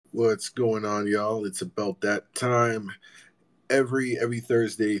What's going on, y'all? It's about that time. Every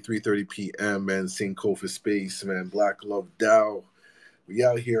Thursday, 3:30 p.m. Man, SANKOFA space, man. Black Love Dow. We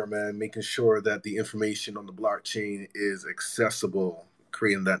out here, man, making sure that the information on the blockchain is accessible,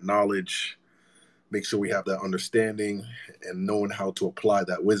 creating that knowledge, make sure we have that understanding, and knowing how to apply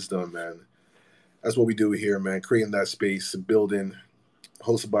that wisdom, man. That's what we do here, man. Creating that space, building,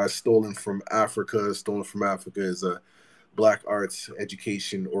 hosted by Stolen from Africa. Stolen from Africa is a Black arts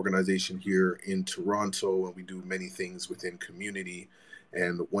education organization here in Toronto, and we do many things within community.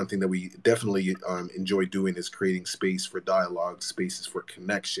 And one thing that we definitely enjoy doing is creating space for dialogue, spaces for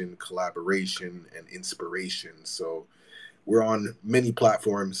connection, collaboration, and inspiration. So we're on many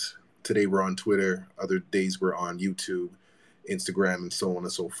platforms. Today we're on Twitter. Other days we're on YouTube, Instagram, and so on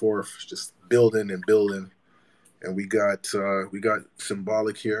and so forth. Just building and building. And we got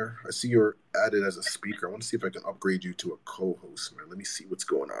Symbolic here. I see you're added as a speaker. I want to see if I can upgrade you to a co-host, man. Let me see what's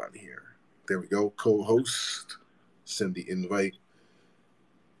going on here. There we go, co-host. Send the invite.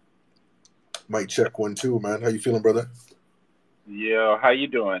 Mic check 1 2, man. How you feeling, brother? Yo, how you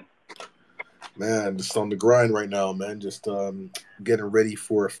doing? Man, just on the grind right now, man. Just getting ready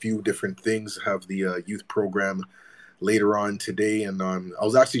for a few different things. Have the youth program later on today, and I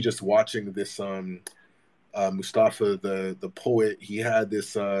was actually just watching this Mustafa, the poet. He had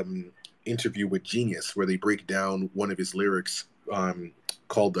this interview with Genius where they break down one of his lyrics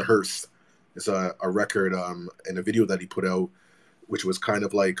called "The Hearse." It's a record and a video that he put out, which was kind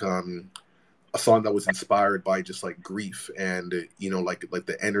of like a song that was inspired by just like grief and like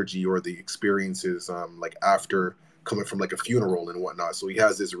the energy or the experiences like after coming from like a funeral and whatnot. So he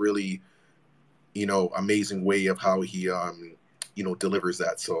has this really amazing way of how he delivers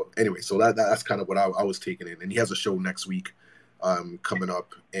that. So anyway, so that's kind of what I was taking in. And he has a show next week coming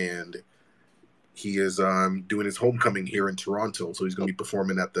up, and he is doing his homecoming here in Toronto. So he's going to be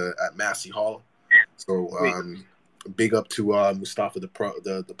performing at Massey Hall. So big up to Mustafa the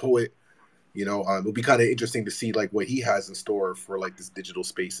poet. It'll be kind of interesting to see like what he has in store for like this digital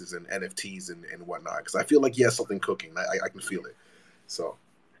spaces and NFTs and whatnot, because I feel like he has something cooking. I can feel it. So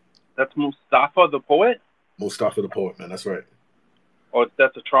that's Mustafa the poet. Mustafa the poet, man. That's right. Oh,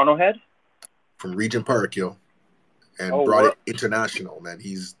 that's a Toronto head from Regent Park, yo, and brought it international, man.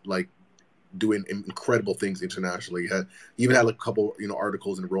 He's like doing incredible things internationally. He even had like a couple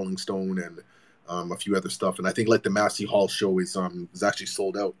articles in Rolling Stone and a few other stuff. And I think like the Massey Hall show is actually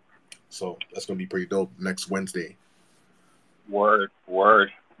sold out. So that's going to be pretty dope next Wednesday. Word. Yes.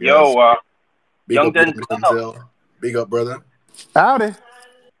 Yo, big young up, Denzel. Big up, brother. Howdy.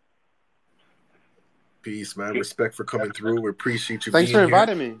 Peace, man. Respect for coming through. We appreciate you. Thanks for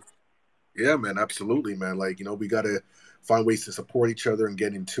inviting me. Yeah, man. Absolutely, man. Like, we got to find ways to support each other and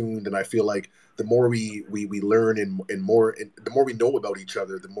get in tuned. And I feel like the more we learn and the more we know about each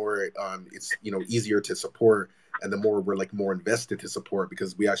other, the more it's, easier to support. And the more we're like more invested to support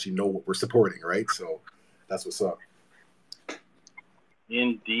because we actually know what we're supporting, right? So that's what's up.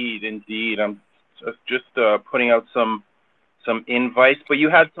 Indeed. I'm just putting out some invites, but you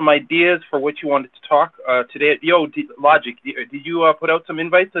had some ideas for what you wanted to talk today. Yo, Logic, did you put out some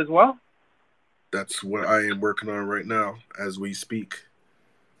invites as well? That's what I am working on right now as we speak.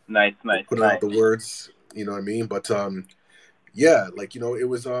 Nice. Putting out the words, you know what I mean? But yeah, like it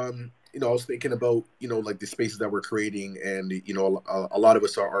was I was thinking about, like the spaces that we're creating, and, a lot of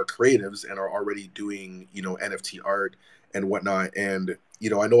us are creatives and are already doing, NFT art and whatnot. And,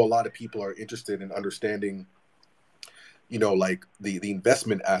 I know a lot of people are interested in understanding, like the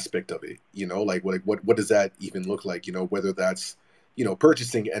investment aspect of it, like what does that even look like, whether that's,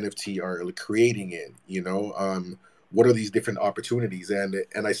 purchasing NFT or like creating it, what are these different opportunities?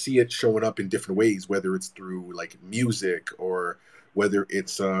 And I see it showing up in different ways, whether it's through like music or whether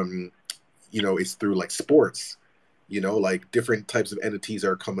it's it's through like sports, like different types of NFTs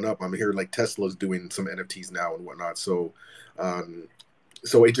are coming up. I'm here like Tesla's doing some NFTs now and whatnot. So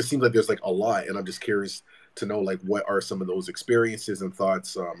so it just seems like there's like a lot, and I'm just curious to know like what are some of those experiences and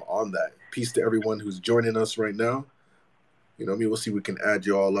thoughts on that. Peace to everyone who's joining us right now. We'll see if we can add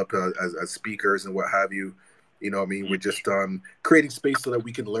you all up as speakers and what have you. We're just creating space so that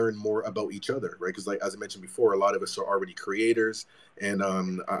we can learn more about each other, right? Because like as I mentioned before, a lot of us are already creators, and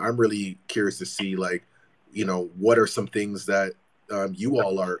I'm really curious to see like, what are some things that you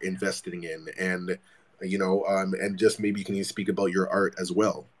all are investing in, and and just maybe you can speak about your art as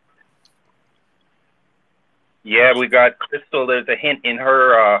well. Yeah, we got Crystal. There's a hint in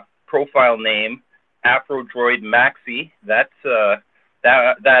her profile name, Afrodroid Maxi. That's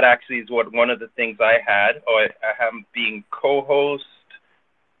that actually is one of the things I had. I have being co-host,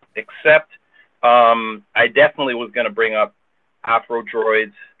 except I definitely was going to bring up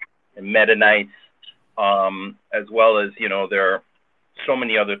Afrodroids Mennonites, as well as, there are so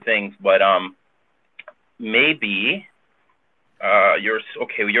many other things. But maybe you're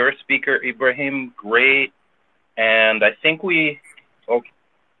a speaker, Ibrahim. Great. And I think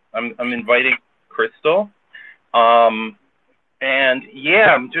I'm inviting Crystal. And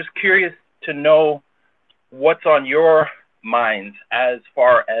yeah, I'm just curious to know what's on your mind as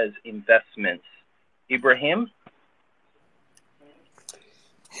far as investments. Ibrahim?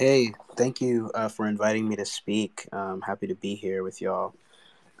 Hey, thank you for inviting me to speak. I'm happy to be here with y'all.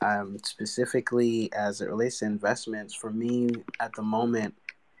 Specifically, as it relates to investments, for me at the moment,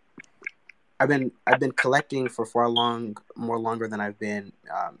 I've been collecting for more longer than I've been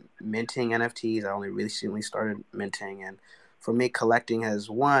minting NFTs. I only recently started minting, and for me, collecting has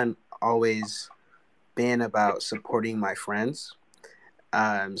always been about supporting my friends.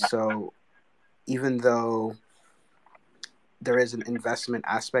 So even though there is an investment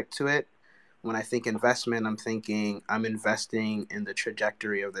aspect to it, when I think investment, I'm thinking I'm investing in the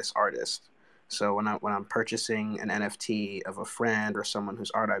trajectory of this artist. So when I'm purchasing an NFT of a friend or someone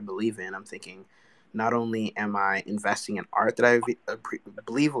whose art I believe in, I'm thinking not only am I investing in art that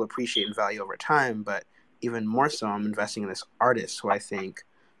believe will appreciate in value over time, but even more so, I'm investing in this artist who I think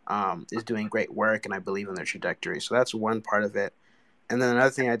is doing great work, and I believe in their trajectory. So that's one part of it. And then another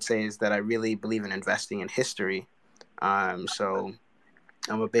thing I'd say is that I really believe in investing in history. So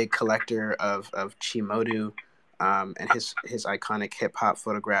I'm a big collector of Chimodu and his iconic hip hop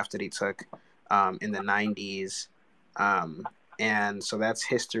photograph that he took in the 90s. And so that's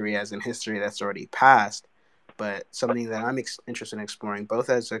history, as in history that's already passed. But something that I'm interested in exploring, both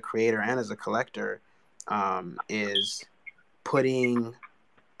as a creator and as a collector, is putting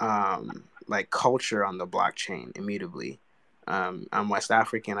like culture on the blockchain immutably. I'm West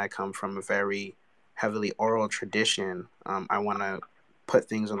African. I come from a very heavily oral tradition. I want to put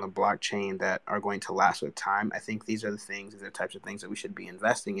things on the blockchain that are going to last with time. I think these are the types of things that we should be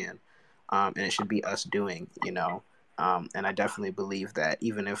investing in, and it should be us doing, and I definitely believe that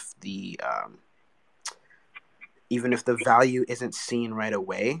even if the value isn't seen right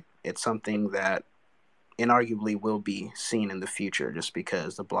away, it's something that inarguably will be seen in the future, just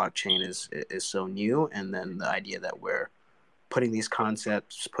because the blockchain is so new, and then the idea that we're putting these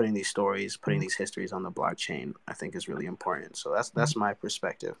concepts, putting these stories, putting these histories on the blockchain, I think is really important. So that's my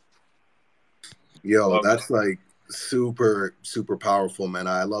perspective. Yo, Love that's like super super powerful, man.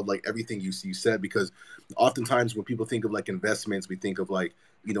 I love like everything you said, because oftentimes when people think of like investments, we think of like,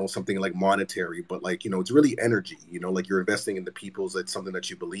 something like monetary, but like, it's really energy. Like you're investing in the people's. It's something that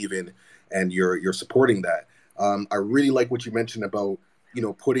you believe in, and you're supporting that. I really like what you mentioned about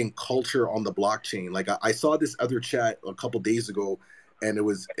putting culture on the blockchain. Like I saw this other chat a couple days ago, and how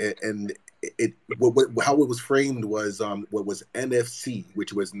it was framed was what was NFC,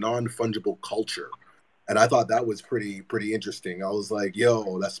 which was non fungible culture, and I thought that was pretty interesting. I was like,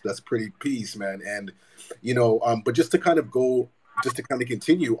 yo, that's pretty peace, man. And but just to kind of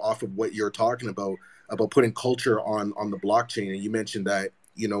continue off of what you're talking about putting culture on the blockchain, and you mentioned that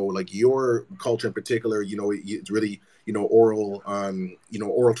like your culture in particular, it's really oral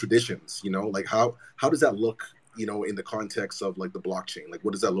traditions. Like how does that look in the context of like the blockchain? Like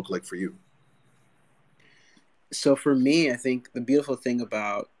what does that look like for you? So for me, I think the beautiful thing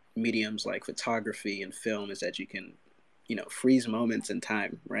about mediums like photography and film is that you can, freeze moments in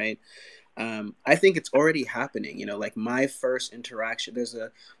time, right? I think it's already happening. Like my first interaction. There's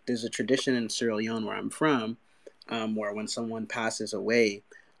a tradition in Sierra Leone where I'm from, where when someone passes away,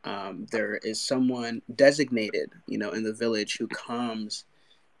 there is someone designated, in the village who comes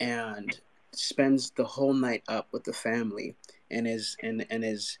and spends the whole night up with the family and is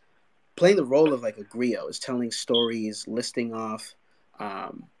playing the role of like a griot, is telling stories, listing off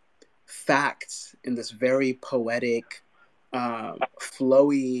um, facts in this very poetic,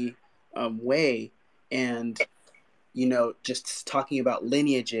 flowy way, and just talking about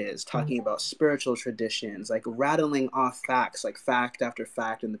lineages, talking about spiritual traditions, like rattling off facts, like fact after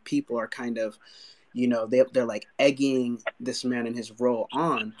fact, and the people are kind of, they're like egging this man in his role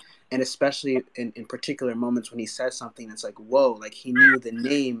on. And especially in particular moments when he says something that's like, whoa, like he knew the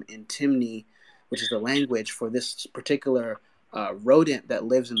name in Timni, which is the language for this particular rodent that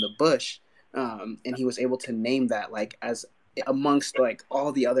lives in the bush. And he was able to name that, like, as amongst like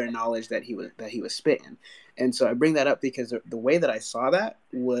all the other knowledge that he was spitting. And so I bring that up because the way that I saw that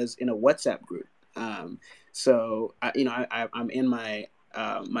was in a WhatsApp group. So I'm in my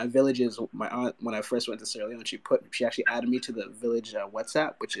villages. My aunt, when I first went to Sierra Leone, she actually added me to the village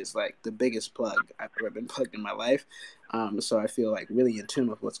WhatsApp, which is like the biggest plug I've ever been plugged in my life. So I feel like really in tune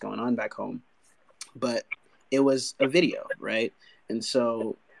with what's going on back home. But it was a video, right? And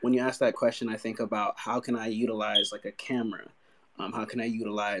so when you ask that question, I think about how can I utilize like a camera, how can I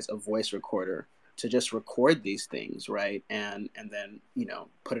utilize a voice recorder to just record these things, right? And then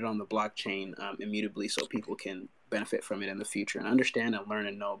put it on the blockchain immutably so people can benefit from it in the future and understand and learn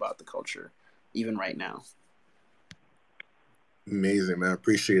and know about the culture, even right now. Amazing, man.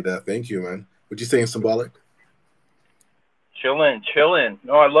 Appreciate that. Thank you, man. What you saying, Symbolic? Chilling.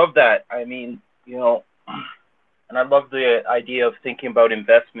 No, I love that. I mean, and I love the idea of thinking about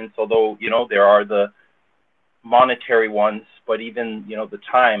investments, although, there are the monetary ones, but even, the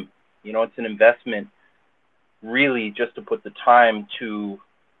time, it's an investment really just to put the time to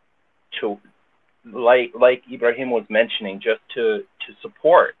like Ibrahim was mentioning, just to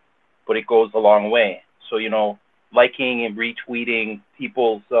support, but it goes a long way. So, liking and retweeting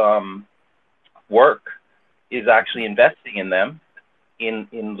people's work is actually investing in them in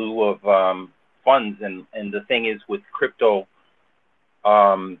lieu of funds. And the thing is with crypto,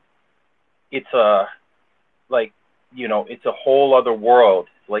 it's a it's a whole other world.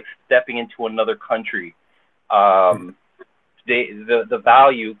 It's like stepping into another country. The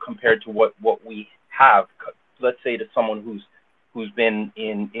value compared to what we have, let's say to someone who's been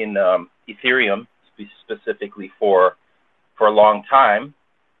in Ethereum specifically for a long time,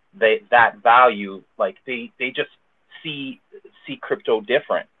 that value, like they just see crypto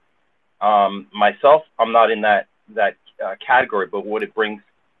different. Myself, I'm not in that category, but what it brings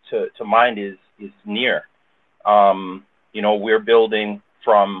to mind is near. We're building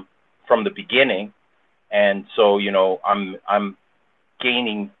from the beginning, and so I'm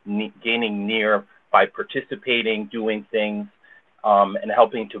gaining near by participating, doing things, and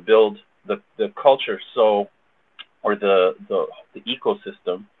helping to build the culture, so, or the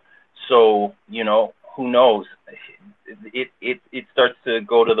ecosystem. So who knows? It starts to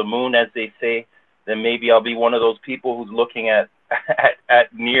go to the moon, as they say. Then maybe I'll be one of those people who's looking at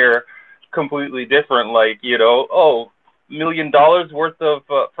near completely different, like, $1 million worth of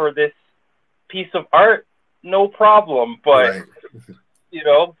for this piece of art, no problem. But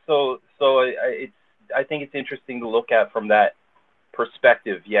Right. I think it's interesting to look at from that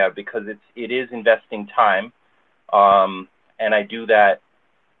perspective, yeah, because it is investing time, and I do that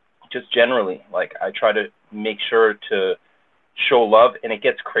just generally. Like, I try to make sure to show love, and it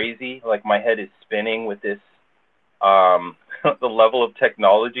gets crazy. Like, my head is spinning with this, the level of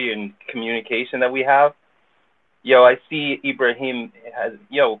technology and communication that we have. Yo, I see Ibrahim has,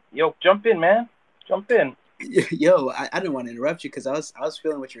 jump in, man. Jump in. Yo, I didn't want to interrupt you because I was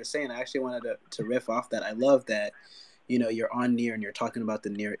feeling what you were saying. I actually wanted to riff off that. I love that, you're on Near and you're talking about the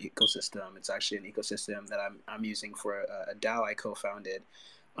Near ecosystem. It's actually an ecosystem that I'm using for a DAO I co-founded.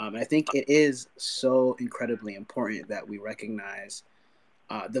 And I think it is so incredibly important that we recognize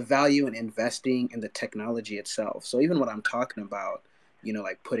the value in investing in the technology itself. So even what I'm talking about,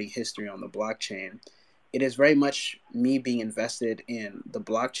 like putting history on the blockchain, it is very much me being invested in the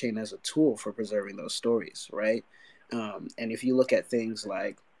blockchain as a tool for preserving those stories, right? And if you look at things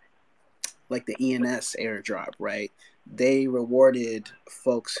like the ENS airdrop, right? They rewarded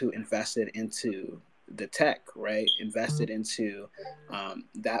folks who invested into the tech, right? Invested into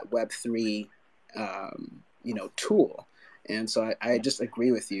that Web3, tool. And so I just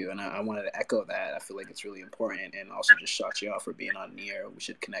agree with you, and I wanted to echo that. I feel like it's really important, and also just shout you out for being on Near. We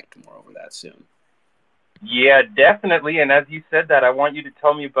should connect more over that soon. Yeah, definitely. And as you said that, I want you to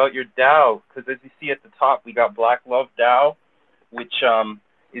tell me about your DAO, because as you see at the top, we got Black Love DAO, which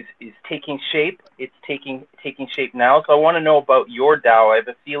is taking shape. It's taking shape now. So I want to know about your DAO. I have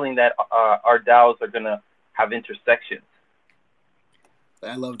a feeling that our DAOs are going to have intersections.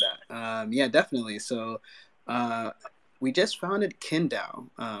 I love that. Yeah, definitely. So we just founded KinDAO.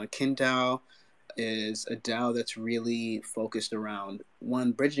 KinDAO is a DAO that's really focused around,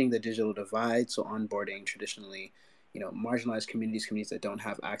 one, bridging the digital divide, so onboarding traditionally, marginalized communities that don't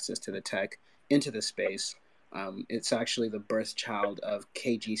have access to the tech into the space. It's actually the birth child of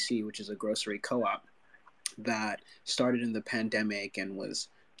KGC, which is a grocery co-op that started in the pandemic and was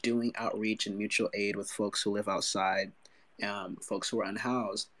doing outreach and mutual aid with folks who live outside, folks who are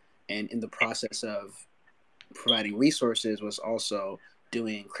unhoused, and in the process of providing resources was also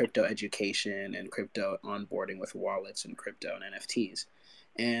doing crypto education and crypto onboarding with wallets and crypto and NFTs.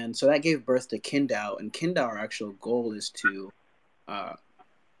 And so that gave birth to KinDAO. And KinDAO, our actual goal is to uh,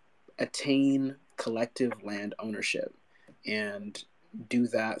 attain collective land ownership and do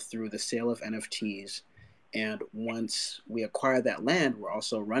that through the sale of NFTs. And once we acquire that land, we're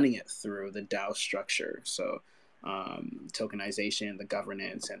also running it through the DAO structure. So tokenization, the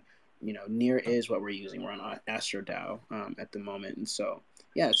governance, and Near is what we're using. We're on Astro DAO at the moment, and so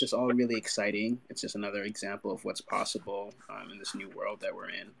yeah, it's just all really exciting. It's just another example of what's possible in this new world that we're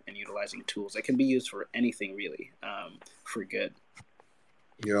in, and utilizing tools that can be used for anything really, for good.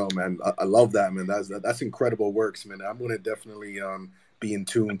 Man, I love that, man. That's incredible works, man. I'm gonna definitely be in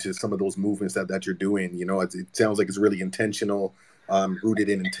tune to some of those movements that you're doing. It sounds like it's really intentional, rooted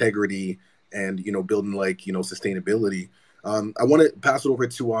in integrity, and building like sustainability. I want to pass it over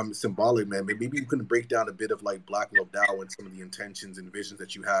to Symbolic, man. Maybe you can break down a bit of like Black Love Dow and some of the intentions and visions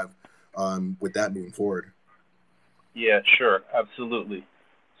that you have with that moving forward. Yeah, sure, absolutely.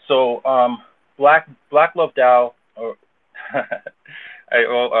 So, Black Love Dow, or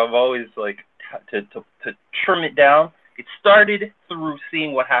I've always like to trim it down. It started through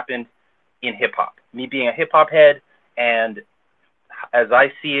seeing what happened in hip hop. Me being a hip hop head, and as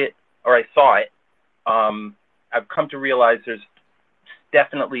I see it or I saw it, I've come to realize there's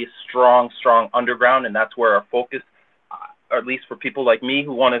definitely a strong underground, and that's where our focus, or at least for people like me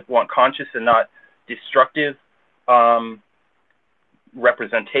who want conscious and not destructive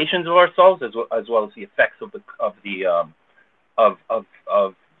representations of ourselves, as well as the effects of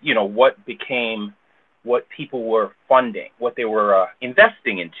what became, what people were funding, what they were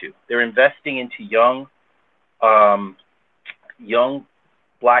investing into. They're investing into young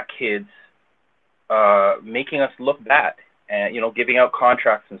black kids, making us look bad, and giving out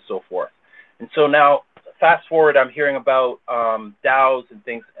contracts and so forth. And so now, fast forward, I'm hearing about DAOs and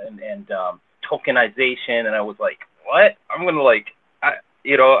things, and tokenization, and I was like, what? I'm gonna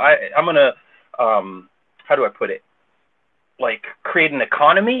I'm gonna how do I put it? Like create an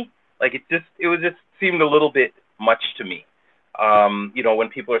economy? Like it just seemed a little bit much to me. When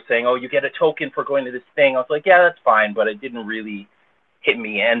people are saying, "Oh, you get a token for going to this thing," I was like, "Yeah, that's fine," but it didn't really hit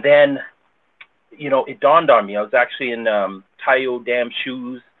me. And then, it dawned on me. I was actually in Tayo Damn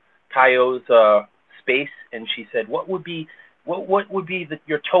Shoes, Tayo's space, and she said, "What would be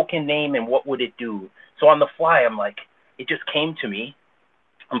your token name, and what would it do?" So on the fly, I'm like, it just came to me.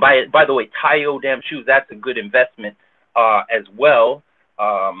 And by the way, Tayo Damn Shoes, that's a good investment as well.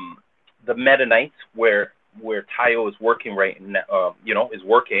 The Meta Knights, where Tayo is working right now, is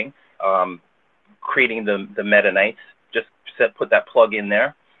working, creating the Meta Knights. Just put that plug in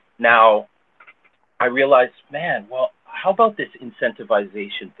there. Now, I realized, man, well, how about this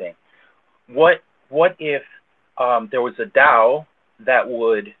incentivization thing? What if there was a DAO that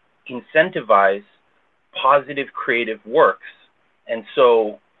would incentivize positive creative works? And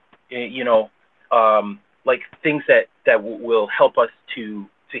so, like things that will help us to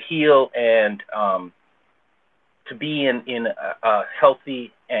heal and to be in a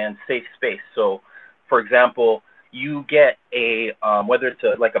healthy and safe space. So, for example, you get a whether it's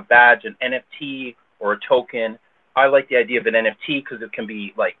like a badge, an NFT, or a token. I like the idea of an NFT because it can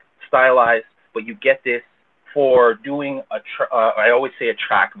be like stylized, but you get this for doing I always say a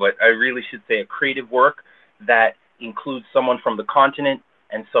track, but I really should say a creative work that includes someone from the continent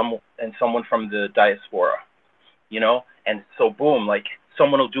and someone from the diaspora, and so boom, like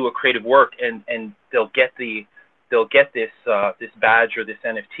someone will do a creative work, and they'll get this badge or this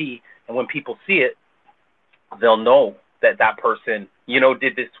NFT, and when people see it, they'll know that person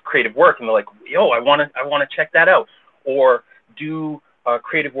did this creative work, and they're like, yo, I want to check that out, or do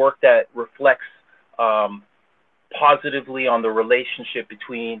creative work that reflects positively on the relationship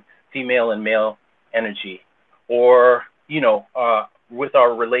between female and male energy, or with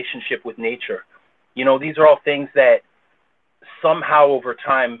our relationship with nature. These are all things that somehow over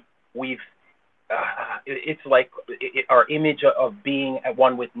time we've it's like our image of being at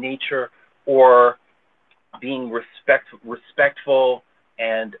one with nature, or being respectful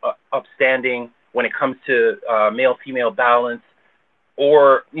and upstanding when it comes to male-female balance,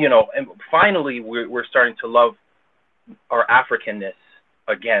 or and finally we're starting to love our Africanness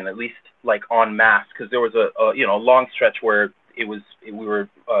again, at least like en masse, because there was a long stretch where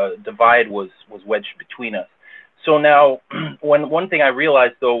divide was wedged between us. So now, one thing I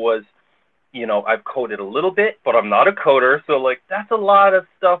realized though was, I've coded a little bit, but I'm not a coder, so like that's a lot of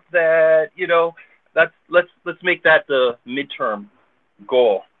stuff that let's make that the midterm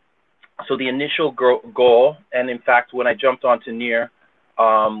goal. So the initial goal, and in fact, when I jumped onto Near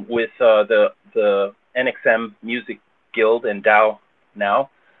with the NXM Music Guild and DAO now,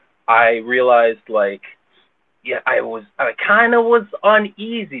 I realized like, yeah, I kind of was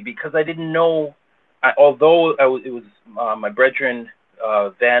uneasy because I didn't know. It was my brethren,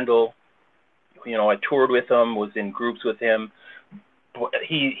 Vandal. I toured with him, was in groups with him.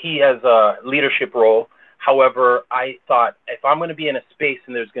 He has a leadership role. However, I thought if I'm going to be in a space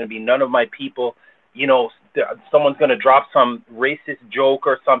and there's going to be none of my people, someone's going to drop some racist joke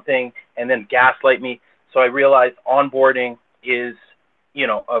or something and then gaslight me. So I realized onboarding is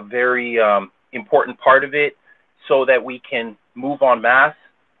a very important part of it, so that we can move en masse,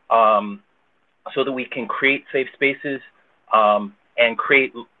 um, so that we can create safe spaces, and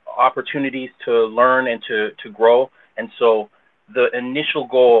create opportunities to learn and to grow. And so the initial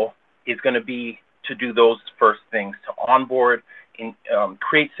goal is going to be to do those first things, to onboard and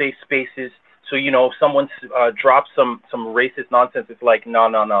create safe spaces. So, if someone drops some racist nonsense, it's like, no,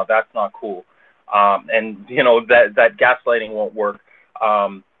 no, no, that's not cool. And that gaslighting won't work.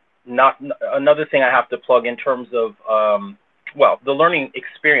 Not Another thing I have to plug in terms of the learning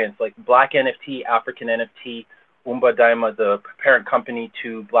experience, like Black NFT, African NFT, Umba Daima, the parent company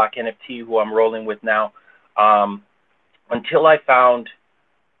to Black NFT, who I'm rolling with now. Until I found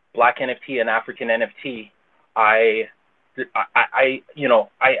Black NFT and African NFT, I, I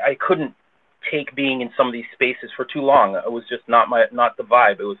couldn't take being in some of these spaces for too long. It was just not the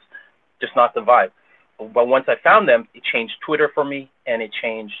vibe. It was just not the vibe. But once I found them, it changed Twitter for me, and it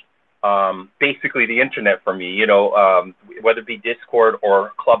changed basically the internet for me. Whether it be Discord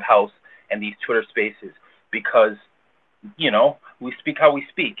or Clubhouse and these Twitter spaces, because we speak how we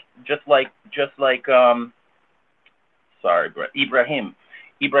speak, just like sorry, Ibrahim,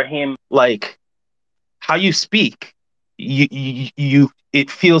 like how you speak. It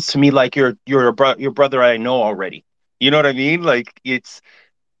feels to me like you're your brother I know already. You know what I mean? Like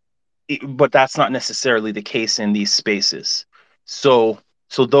but that's not necessarily the case in these spaces. So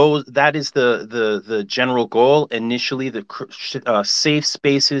that is the general goal initially, the safe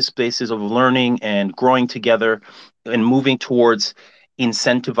spaces of learning and growing together, and moving towards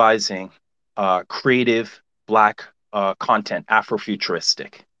incentivizing creative Black content,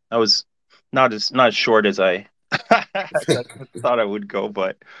 Afrofuturistic. That was not as short as I thought I would go,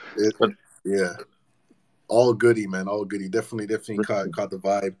 but It, yeah. All goody, man. All goody. Definitely caught the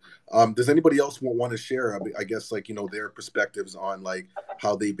vibe. Does anybody else want to share? I guess like their perspectives on like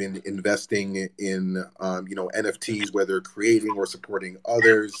how they've been investing in NFTs, whether creating or supporting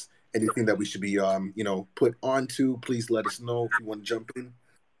others. Anything that we should be put onto? Please let us know if you want to jump in.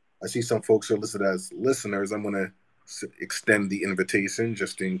 I see some folks are listed as listeners. I'm gonna extend the invitation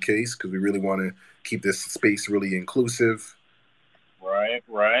just in case, because we really want to keep this space really inclusive. Right.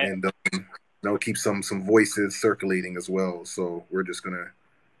 And keep some voices circulating as well. So we're just gonna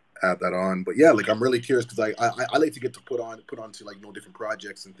add that on. But yeah, like I'm really curious because I like to get to put onto like different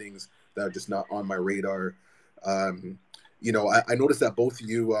projects and things that are just not on my radar. I noticed that both of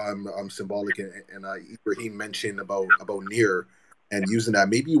you, Symbolic and Ibrahim mentioned about Near and using that.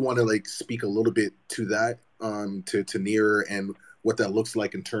 Maybe you want to like speak a little bit to that, to Near and what that looks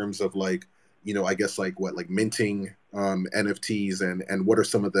like in terms of like I guess like what like minting NFTs and what are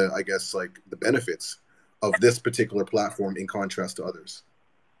some of the I guess like the benefits of this particular platform in contrast to others.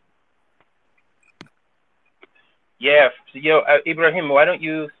 Yeah. So, Ibrahim, why don't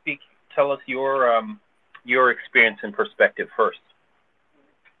you tell us your experience and perspective first.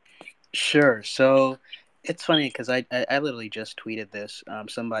 Sure. So it's funny because I literally just tweeted this.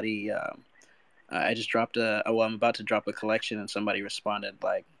 Somebody I just dropped I'm about to drop a collection, and somebody responded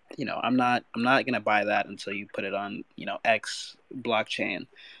like, I'm not gonna buy that until you put it on X blockchain.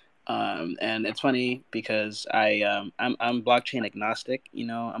 And it's funny because I'm blockchain agnostic.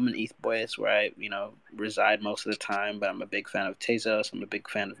 I'm an ETH boy. It's where I reside most of the time. But I'm a big fan of Tezos. I'm a big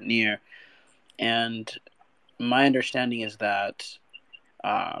fan of Near, and my understanding is that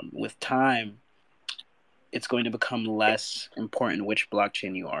with time, it's going to become less important which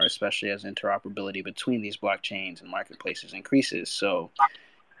blockchain you are, especially as interoperability between these blockchains and marketplaces increases. So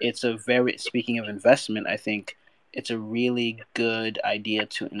speaking of investment, I think it's a really good idea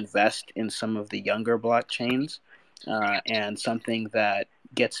to invest in some of the younger blockchains. And something that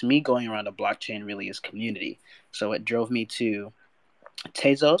gets me going around a blockchain really is community. So it drove me to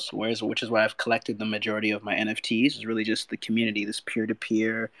Tezos, which is where I've collected the majority of my NFTs. Is really just the community, this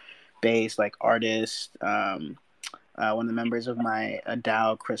peer-to-peer based like artists. One of the members of my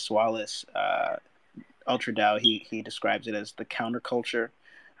DAO, Chris Wallace, Ultra DAO, he describes it as the counterculture.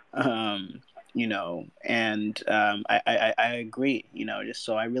 And I agree. Just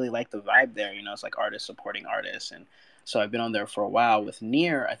so I really like the vibe there. It's like artists supporting artists, and so I've been on there for a while. With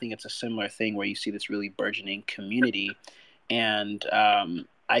Near, I think it's a similar thing where you see this really burgeoning community. And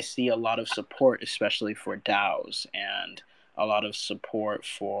I see a lot of support, especially for DAOs, and a lot of support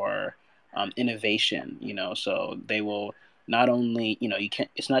for innovation. So they will not only, you can.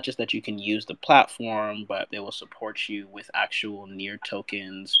 It's not just that you can use the platform, but they will support you with actual Near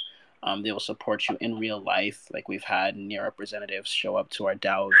tokens. They will support you in real life. Like we've had Near representatives show up to our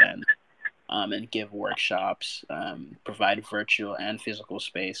DAO event and give workshops, provide virtual and physical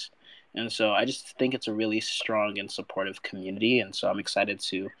space. And so I just think it's a really strong and supportive community. And so I'm excited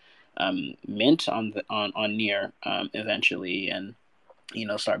to mint on Near eventually, and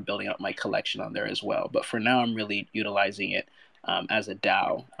start building up my collection on there as well. But for now, I'm really utilizing it as a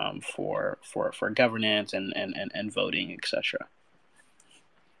DAO for governance and voting, etc.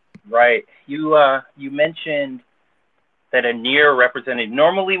 Right. You mentioned that a near representative.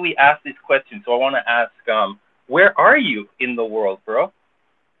 Normally we ask this question, so I want to ask, where are you in the world, bro?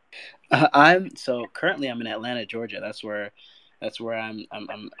 Currently I'm in Atlanta, Georgia. That's where I'm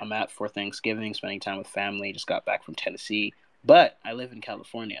at for Thanksgiving, spending time with family. Just got back from Tennessee, but I live in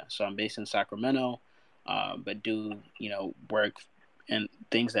California, so I'm based in Sacramento, but do work and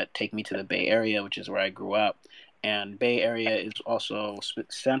things that take me to the Bay Area, which is where I grew up. And Bay Area is also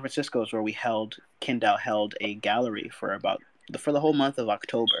San Francisco is where Kindle held a gallery for the whole month of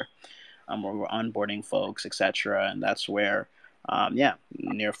October, where we're onboarding folks, etc. And that's where,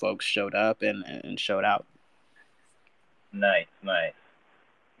 near folks showed up and showed out. Nice, nice.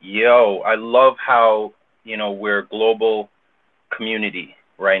 Yo, I love how, we're a global community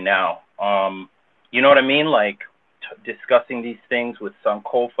right now. You know what I mean? Like discussing these things with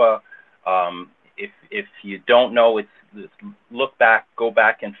Sankofa. If you don't know, it's go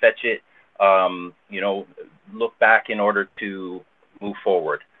back and fetch it. Look back in order to move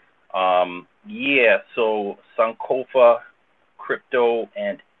forward. So Sankofa, crypto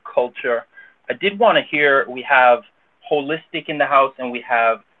and culture. I did want to hear, we have Holistic in the house and we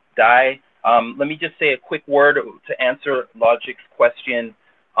have Dai. Let me just say a quick word to answer Logic's question.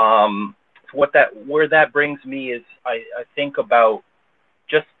 Where that brings me is I think about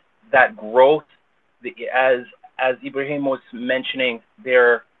just that growth. As Ibrahim was mentioning,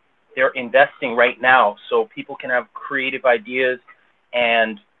 they're investing right now, so people can have creative ideas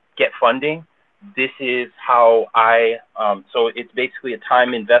and get funding. This is how so it's basically a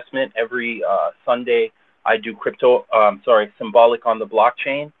time investment. Every Sunday I do symbolic on the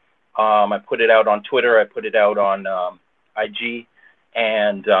blockchain. I put it out on Twitter, I put it out on IG,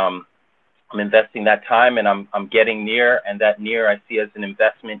 and I'm investing that time, and I'm getting near, and that near I see as an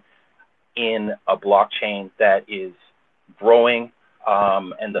investment in a blockchain that is growing,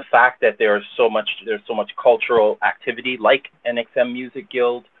 and the fact that there's so much cultural activity, like NXM Music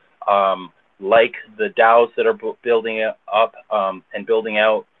Guild, like the DAOs that are building up and building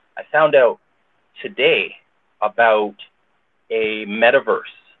out. I found out today about a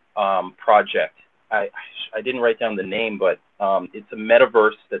metaverse project. I didn't write down the name, but it's a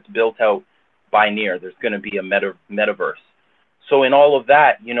metaverse that's built out by Near. There's going to be a metaverse. So in all of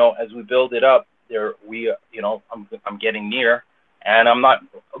that, as we build it up, I'm getting near, and I'm not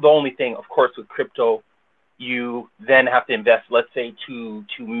the only thing. Of course, with crypto, you then have to invest, let's say, to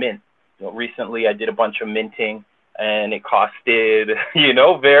mint. Recently, I did a bunch of minting, and it costed,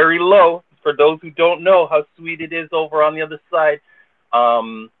 very low. For those who don't know how sweet it is over on the other side,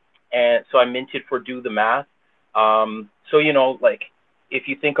 and so I minted for do the math. So like if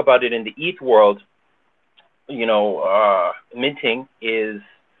you think about it in the ETH world, minting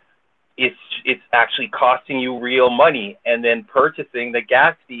it's actually costing you real money, and then purchasing the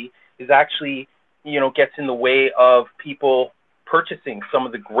gas fee is actually gets in the way of people purchasing some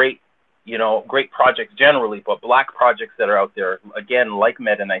of the great projects generally, but black projects that are out there, again, like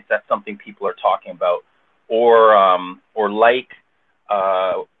Meta Knights. That's something people are talking about, or like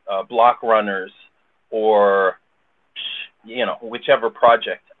block runners, or whichever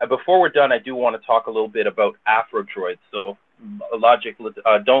project. Before we're done, I do want to talk a little bit about Afrodroid. So Logic,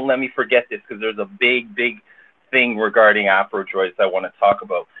 don't let me forget this, because there's a big thing regarding Afrodroids I want to talk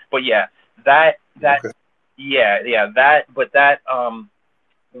about. But yeah, that okay.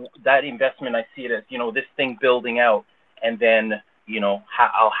 That investment, I see it as this thing building out, and then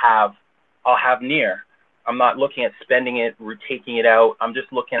I'll have Near. I'm not looking at spending it or taking it out. I'm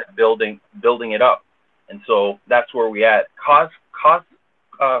just looking at building it up. And so that's where we at. Cause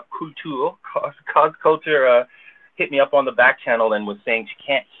Culture hit me up on the back channel and was saying she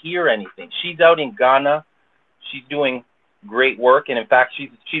can't hear anything. She's out in Ghana. She's doing great work, and in fact,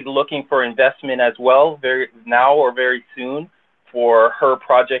 she's looking for investment as well, very soon, for her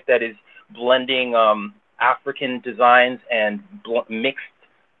project that is blending African designs and mixed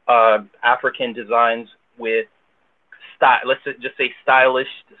African designs with let's just say stylish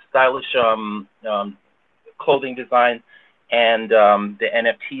clothing design and the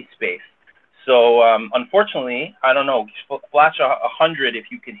NFT space. So unfortunately, I don't know. Flash 100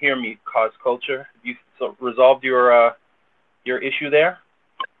 if you can hear me, Cause Culture. Have you resolved your issue there?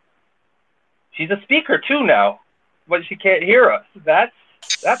 She's a speaker too now, but she can't hear us. That's.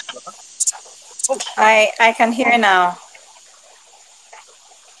 Oh. I can hear now.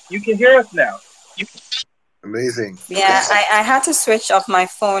 You can hear us now. Amazing. Yeah, I had to switch off my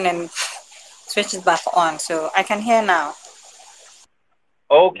phone and switch it back on, so I can hear now.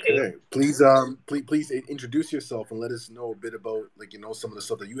 Okay. Okay. Please introduce yourself and let us know a bit about, like, some of the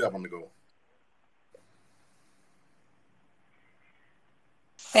stuff that you have on the go.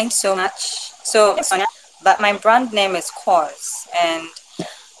 Thanks so much. So, but my brand name is Kors, and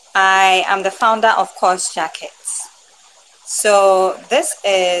I am the founder of Kors Jackets. So this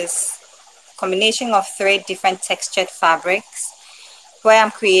is a combination of three different textured fabrics where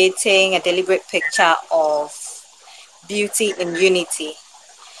I'm creating a deliberate picture of beauty in unity,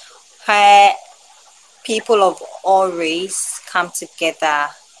 where people of all race come together,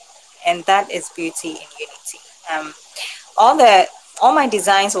 and that is beauty in unity. Um, all the all my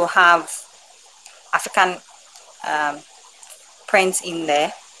designs will have African um, prints in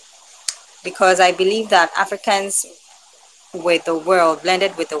there because I believe that Africans with the world,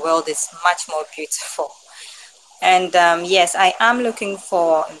 blended with the world, is much more beautiful. And yes, I am looking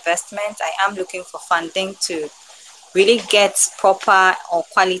for investment. I am looking for funding to really get proper or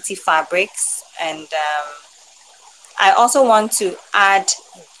quality fabrics. And I also want to add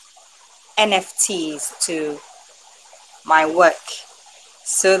NFTs to my work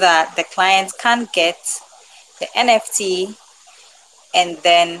so that the client can get the NFT and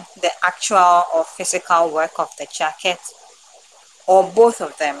then the actual or physical work of the jacket or both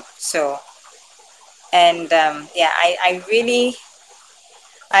of them. So, and yeah, I really,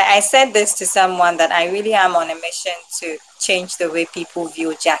 I said this to someone that I really am on a mission to change the way people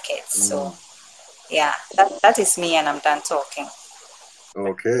view jackets. So, Mm. yeah, that is me, and I'm done talking.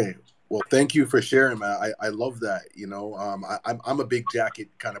 Okay. Well, thank you for sharing, man. I love that. I'm a big jacket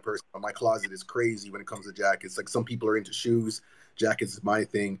kind of person. My closet is crazy when it comes to jackets. Like, some people are into shoes. Jackets is my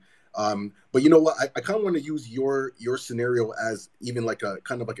thing. But you know what? I kind of want to use your scenario as even like a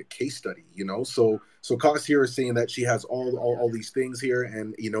kind of like a case study. So Kaz here is saying that she has all these things here,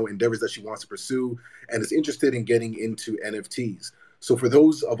 and endeavors that she wants to pursue, and is interested in getting into NFTs. So for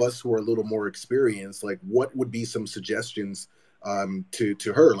those of us who are a little more experienced, like, what would be some suggestions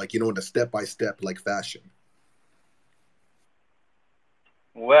to her, like, in a step by step like fashion?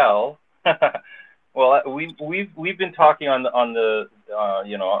 Well, well, we've been talking on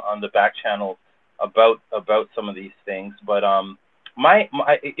the back channel about some of these things, but my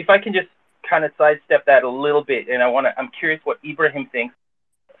if I can just kind of sidestep that a little bit, and I'm curious what Ibrahim thinks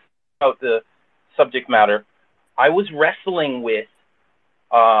about the subject matter. I was wrestling with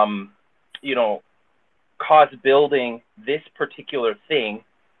um, you know, cause building this particular thing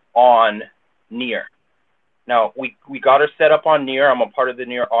on Near. Now we got her set up on Near. I'm a part of the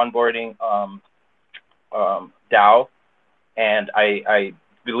Near onboarding DAO, and I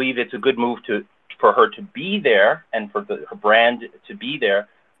believe it's a good move for her to be there and for her brand to be there.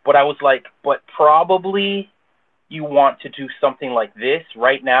 But I was like, but probably you want to do something like this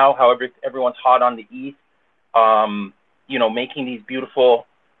right now. However, everyone's hot on the East, making these beautiful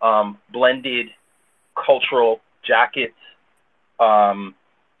blended cultural jackets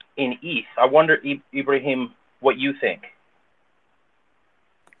in East. I wonder, Ibrahim, what you think.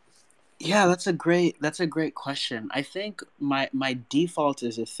 Yeah, that's a great question. I think my default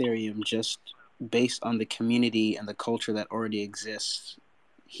is Ethereum, just based on the community and the culture that already exists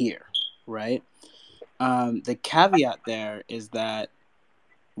here, right? The caveat there is that,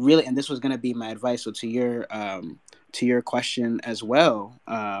 really, and this was going to be my advice. So to your question as well,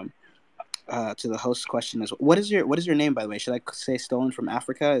 to the host's question as well. What is your name, by the way? Should I say Stolen from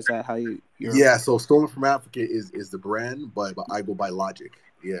Africa? Is that how you're? Yeah, so Stolen from Africa is the brand, but I go by Logic.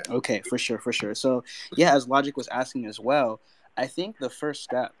 Yeah. Okay, for sure, for sure. So yeah, as Logic was asking as well, I think the first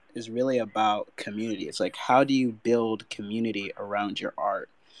step is really about community. It's like, how do you build community around your art,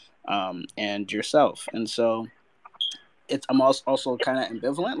 and yourself? And so I'm also kind of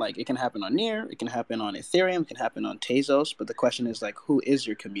ambivalent. Like, it can happen on Near, it can happen on Ethereum, it can happen on Tezos. But the question is, like, who is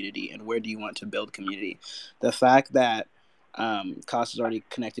your community and where do you want to build community? The fact that Cost is already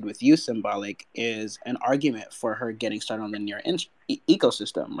connected with you, Symbolic, is an argument for her getting started on the Near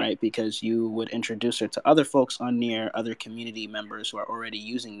ecosystem, right? Because you would introduce her to other folks on Near, other community members who are already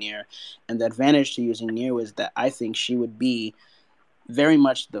using Near. And the advantage to using Near was that I think she would be very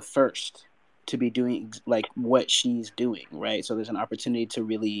much the first to be doing like what she's doing, right? So there's an opportunity to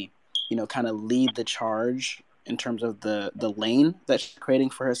really, kind of lead the charge in terms of the lane that she's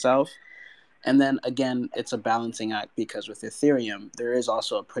creating for herself. And then again, it's a balancing act because with Ethereum, there is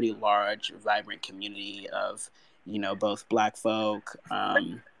also a pretty large, vibrant community of, both Black folk,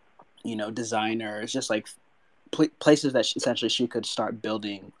 designers, just like places that essentially she could start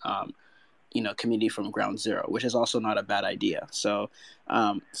building community from ground zero, which is also not a bad idea. So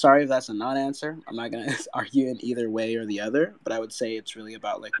sorry if that's a non-answer. I'm not going to argue in either way or the other, but I would say it's really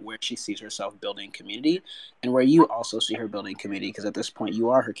about like where she sees herself building community and where you also see her building community, because at this point you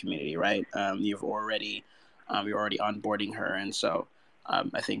are her community, right? You're already onboarding her, and so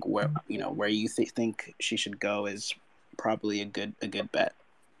I think where you think she should go is probably a good bet.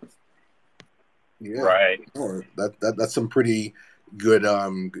 Yeah, Right. no, that's some pretty good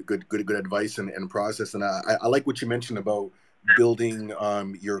good advice and process. And I like what you mentioned about building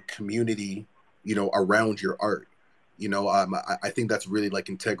your community, around your art. I think that's really like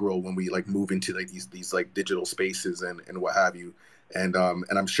integral when we like move into like these like digital spaces and what have you. And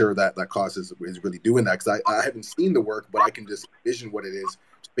I'm sure that cause is really doing that, because I haven't seen the work, but I can just envision what it is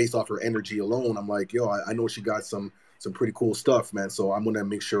based off her energy alone. I'm like, yo, I know she got some pretty cool stuff, man. So I'm gonna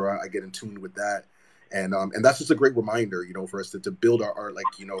make sure I get in tune with that. And that's just a great reminder, for us to build our art, like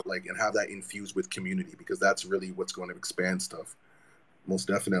and have that infused with community, because that's really what's going to expand stuff. Most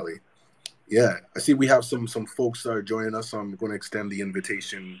definitely. Yeah, I see we have some folks joining us. So I'm going to extend the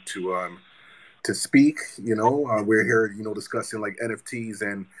invitation to speak. We're here, discussing like NFTs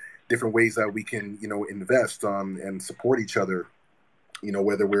and different ways that we can, invest and support each other,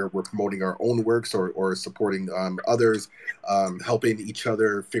 whether we're promoting our own works or supporting others, helping each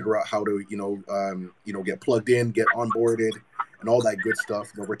other figure out how to get plugged in, get onboarded, and all that good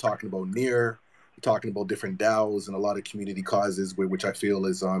stuff. We're talking about we're talking about different DAOs and a lot of community causes, which I feel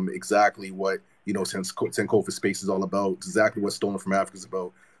is exactly what Sankofa Space is all about. Exactly what Stolen from Africa is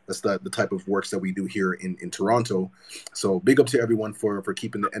about. That's the type of works that we do here in Toronto. So big up to everyone for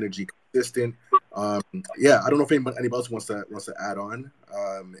keeping the energy consistent. Yeah, I don't know if anybody else wants to add on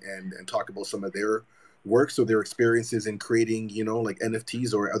and talk about some of their works or their experiences in creating, like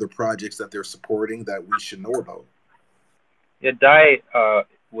NFTs or other projects that they're supporting that we should know about. Yeah, Dai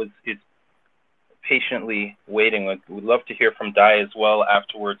is patiently waiting. We'd love to hear from Dai as well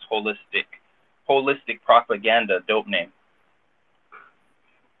afterwards. Holistic propaganda, dope name.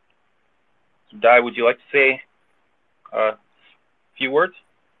 So Dai, would you like to say a few words?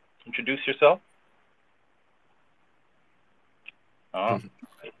 Introduce yourself. No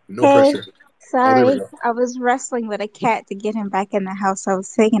pressure. Oh, there we Sorry, go. I was wrestling with a cat to get him back in the house. I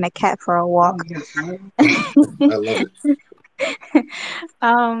was taking a cat for a walk. I love it.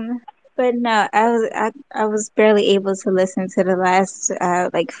 But no, I was barely able to listen to the last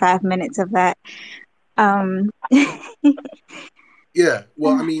like 5 minutes of that. Yeah,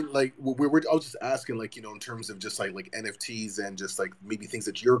 well, I mean, like I was just asking, like, in terms of just like NFTs and just like maybe things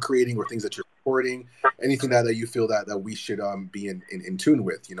that you're creating or things that you're supporting, anything that you feel that we should be in tune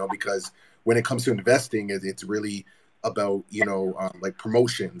with, because when it comes to investing, it's really about like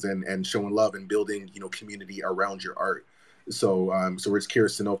promotions and showing love and building community around your art. So we're just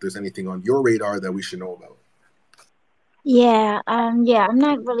curious to know if there's anything on your radar that we should know about. Yeah, I'm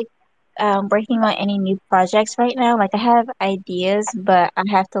not really working on any new projects right now. Like I have ideas, but I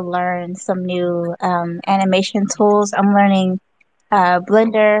have to learn some new animation tools. I'm learning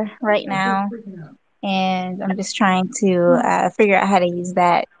Blender right now, and I'm just trying to figure out how to use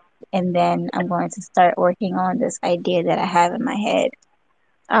that. And then I'm going to start working on this idea that I have in my head.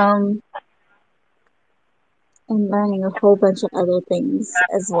 Um, and learning a whole bunch of other things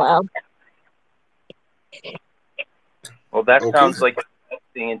as well. Well, that Okay. sounds like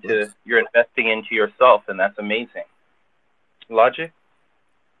you're investing into yourself, and that's amazing. Logic?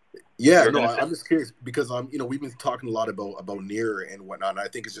 Yeah, You're no, gonna I'm just curious because we've been talking a lot about near and whatnot. And I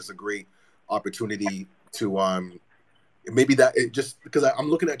think it's just a great opportunity to maybe that it just because I'm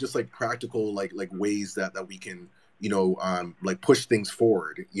looking at just like practical like ways that we can like push things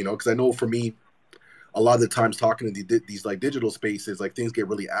forward. Because I know for me, a lot of the times talking to these like digital spaces, like things get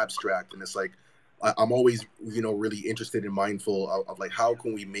really abstract, and it's like I'm always really interested and mindful of like how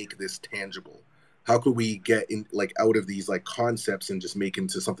can we make this tangible? How could we get in like out of these like concepts and just make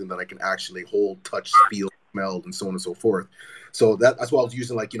into something that I can actually hold, touch, feel, smell, and so on and so forth. So that's why I was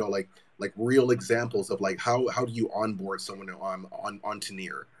using like like real examples of like how do you onboard someone onto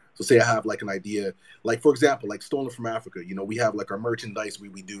near. So say I have like an idea, like for example, like Stolen from Africa. We have like our merchandise.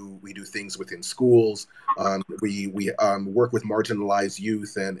 We do things within schools. We work with marginalized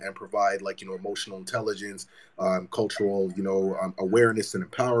youth and provide like emotional intelligence, cultural awareness and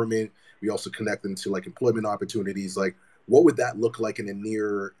empowerment. We also connect them to like employment opportunities. Like, what would that look like in a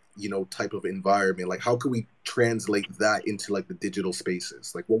near type of environment? Like, how could we translate that into like the digital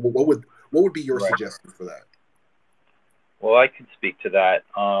spaces? Like, what would be your right. suggestion for that? Well, I could speak to that.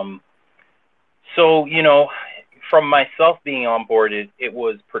 So, from myself being onboarded, it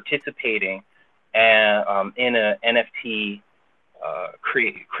was participating in a NFT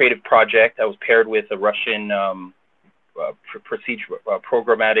creative project. I was paired with a Russian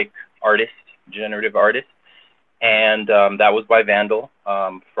programmatic artist, generative artist, and that was by Vandal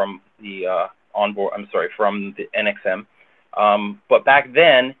from the from the NXM. But back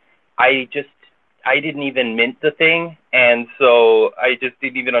then, I didn't even mint the thing, and so I just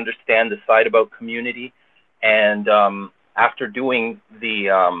didn't even understand the side about community. And after doing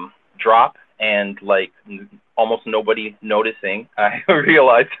the drop and like almost nobody noticing, I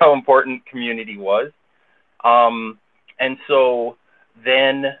realized how important community was. And so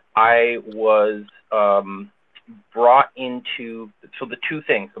then I was brought into the two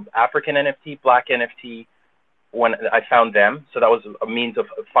things: African NFT, Black NFT. When I found them, so that was a means of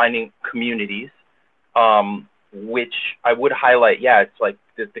finding communities, which I would highlight. Yeah, it's like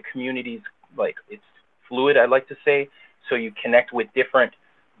the communities, like it's fluid, I like to say. So you connect with different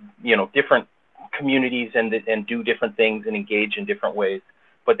communities and do different things and engage in different ways.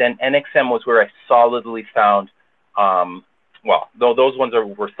 But then NXM was where I solidly found, well, though those ones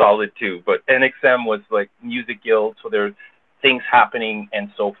were solid too, but NXM was like music guild, so there's things happening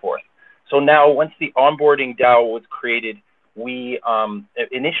and so forth. So now once the onboarding DAO was created, we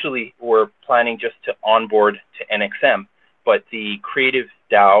initially were planning just to onboard to NXM, but the creative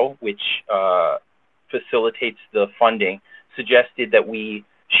DAO, which facilitates the funding, suggested that we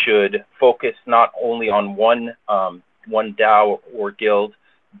should focus not only on one DAO or guild,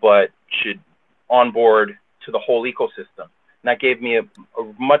 but should onboard to the whole ecosystem. And that gave me a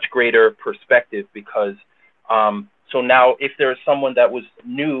much greater perspective because so now if there's someone that was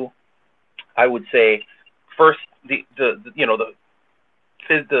new, I would say first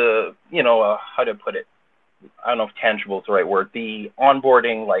how to put it? I don't know if tangible is the right word. The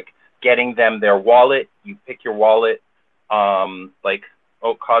onboarding, like getting them their wallet. You pick your wallet. Like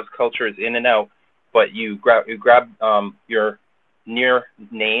Cause Culture is in and out, but you grab your near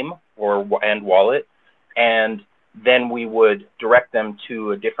name and wallet, and then we would direct them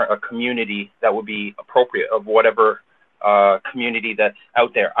to a community that would be appropriate of whatever community that's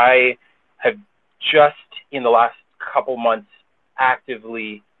out there. I have just in the last couple months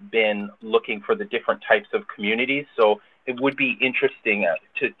actively been looking for the different types of communities. So it would be interesting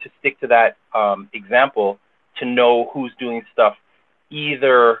to stick to that example to know who's doing stuff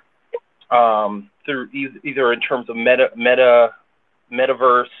either through either in terms of metaverse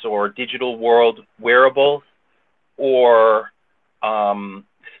or digital world wearables or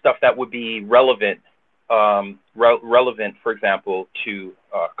stuff that would be relevant, for example, to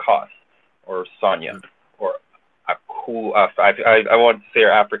Cos or Sonia or Aku. I want to say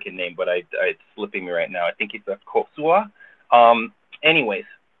her African name, but it's slipping me right now. I think it's a Kosua. Anyways,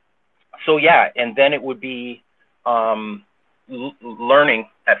 so yeah, and then it would be learning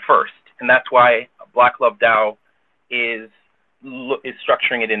at first, and that's why Black Love DAO is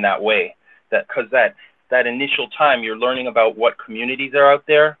structuring it in that way. Because that initial time, you're learning about what communities are out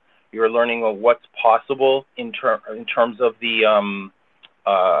there. You're learning about what's possible in terms of the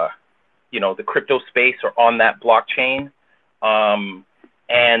the crypto space or on that blockchain,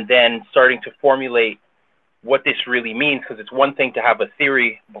 and then starting to formulate what this really means. Because it's one thing to have a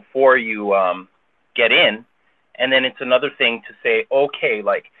theory before you get in, and then it's another thing to say, okay,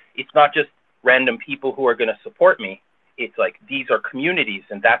 like it's not just random people who are going to support me. It's like these are communities,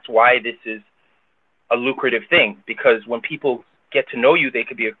 and that's why this is a lucrative thing, because when people get to know you, they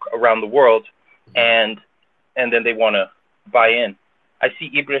could be around the world, and then they want to buy in. I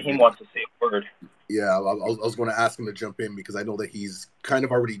see Ibrahim wants to say a word. Yeah, I was going to ask him to jump in because I know that he's kind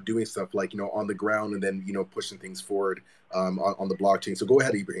of already doing stuff like, on the ground and then, pushing things forward on the blockchain. So go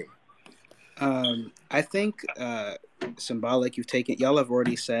ahead, Ibrahim. I think, Symbolic, y'all have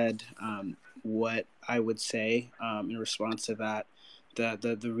already said what I would say in response to that.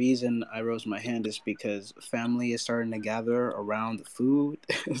 The reason I rose my hand is because family is starting to gather around the food.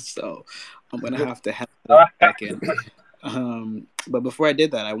 So I'm going to have to head back in. But before I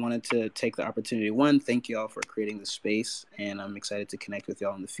did that, I wanted to take the opportunity. One, thank you all for creating the space, and I'm excited to connect with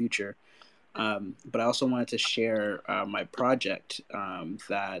y'all in the future. But I also wanted to share my project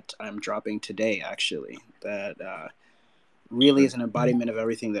that I'm dropping today, actually, that really is an embodiment of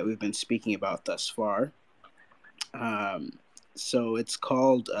everything that we've been speaking about thus far. So it's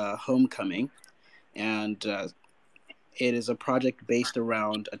called Homecoming, and it is a project based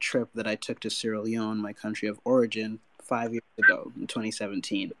around a trip that I took to Sierra Leone, my country of origin, 5 years ago in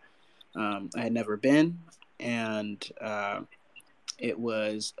 2017. I had never been, and it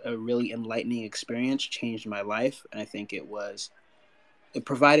was a really enlightening experience, changed my life, and I think it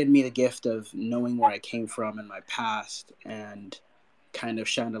provided me the gift of knowing where I came from in my past and kind of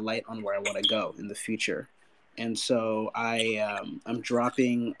shined a light on where I want to go in the future. And so I'm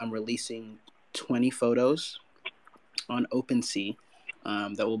releasing 20 photos on OpenSea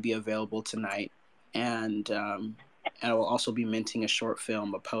that will be available tonight, and I will also be minting a short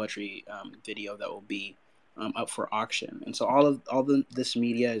film, a poetry video that will be up for auction. And so this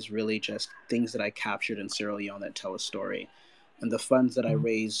media is really just things that I captured in Sierra Leone that tell a story. And the funds that I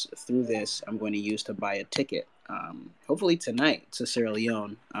raise through this, I'm going to use to buy a ticket, hopefully tonight, to Sierra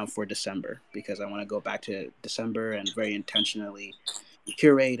Leone for December, because I want to go back to December and very intentionally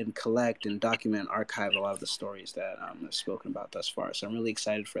curate and collect and document and archive a lot of the stories that I've spoken about thus far. So I'm really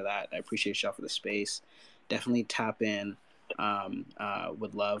excited for that. I appreciate y'all for the space. Definitely tap in.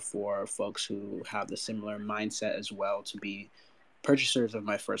 Would love for folks who have the similar mindset as well to be purchasers of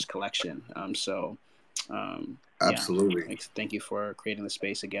my first collection. Yeah, Absolutely. thank you for creating the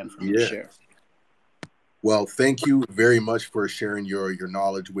space again for me to Yeah. share. Well, thank you very much for sharing your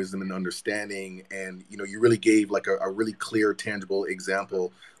knowledge, wisdom, and understanding. And you really gave like a really clear, tangible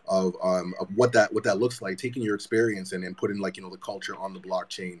example of what that looks like, taking your experience and putting like the culture on the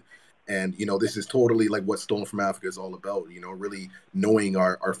blockchain. And this is totally like what Stolen from Africa is all about. Really knowing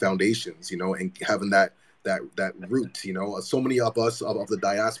our foundations. And having that root. So many of us of the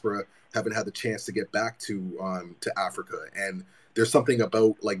diaspora haven't had the chance to get back to Africa, and there's something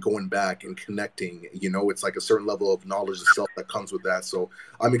about like going back and connecting. It's like a certain level of knowledge of self that comes with that. So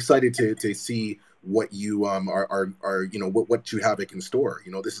I'm excited to see what you are what you have in store.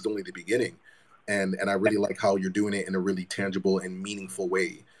 This is only the beginning, and I really like how you're doing it in a really tangible and meaningful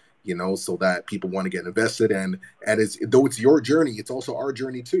way. So that people want to get invested, and though it's your journey, it's also our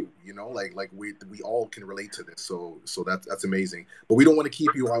journey too. Like we all can relate to this. So that's amazing. But we don't want to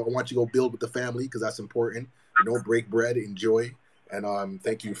keep you. I want you to go build with the family because that's important. Break bread, enjoy. And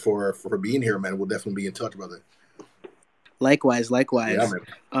thank you for being here, man. We'll definitely be in touch, brother. Likewise. Yeah,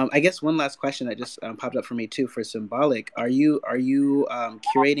 man. I guess one last question that just popped up for me too for Symbolic. Are you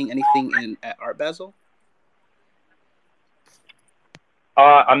curating anything at Art Basel?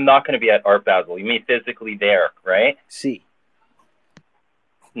 I'm not going to be at Art Basel. You mean physically there, right? See.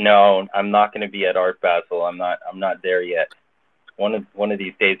 No, I'm not going to be at Art Basel. I'm not there yet. One of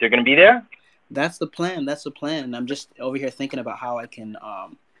these days, you're going to be there. That's the plan. And I'm just over here thinking about how I can,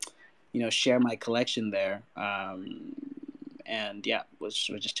 share my collection there. And yeah, was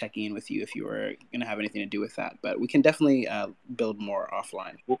just checking in with you if you were going to have anything to do with that. But we can definitely build more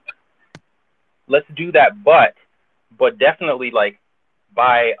offline. Let's do that, but definitely like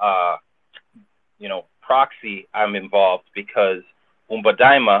by proxy, I'm involved because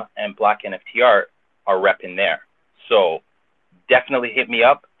Umbadaima and Black NFT Art are repping there. So definitely hit me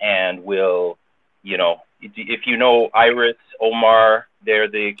up, and we'll, if Iris, Omar, they're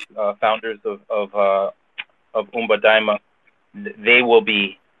the founders of Umbadaima. They will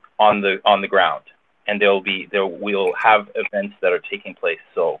be on the ground, and we'll have events that are taking place.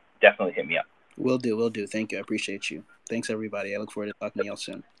 So definitely hit me up. Will do. Thank you. I appreciate you. Thanks everybody. I look forward to talking to y'all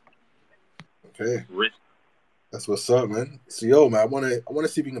soon. Okay. That's what's up, man. So man, I wanna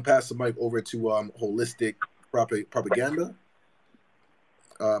see if you can pass the mic over to Holistic Propaganda.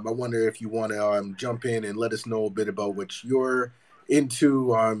 I wonder if you want to jump in and let us know a bit about what you're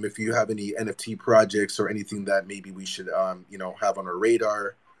into. If you have any NFT projects or anything that maybe we should have on our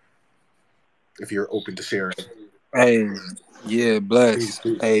radar. If you're open to sharing. Hey, yeah, bless.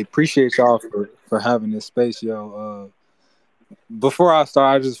 Please. Hey, appreciate y'all for having this space, yo. Before I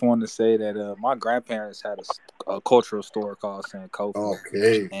start, I just wanted to say that my grandparents had a cultural store called SANKOFA.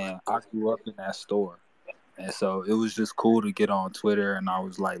 Okay. And I grew up in that store. And so it was just cool to get on Twitter, and I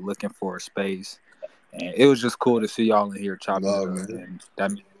was like looking for a space. And it was just cool to see y'all in here chopping it up. Man. And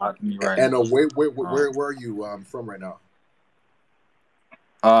that means a lot to me right now. now. Where are you from right now?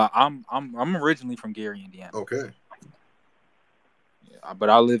 I'm originally from Gary, Indiana. Okay. Yeah, but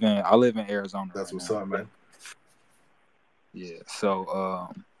I live in Arizona. That's what's now. up, man. Yeah.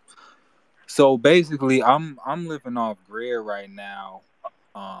 So basically, I'm living off grid right now,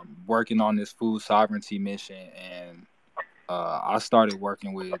 working on this food sovereignty mission, and I started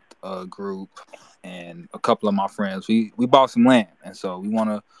working with a group and a couple of my friends. We bought some land, and so we want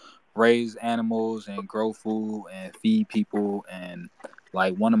to raise animals and grow food and feed people. And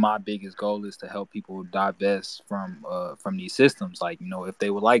like one of my biggest goals is to help people divest from these systems. Like if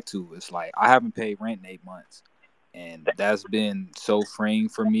they would like to, it's like I haven't paid rent in 8 months. And that's been so freeing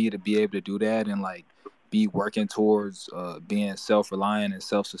for me to be able to do that and like be working towards being self-reliant and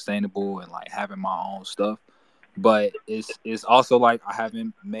self-sustainable and like having my own stuff. But it's also like I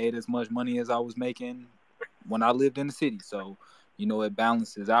haven't made as much money as I was making when I lived in the city. So, it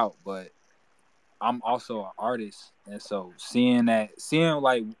balances out. But I'm also an artist. And so seeing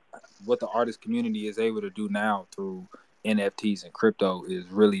like what the artist community is able to do now through NFTs and crypto is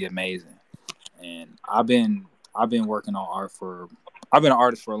really amazing. And I've been working on art for I've been an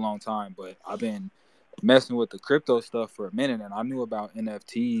artist for a long time, but I've been messing with the crypto stuff for a minute, and I knew about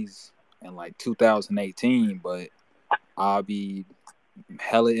NFTs in like 2018, but I'll be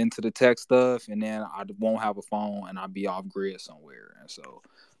hella into the tech stuff, and then I won't have a phone, and I'll be off grid somewhere, and so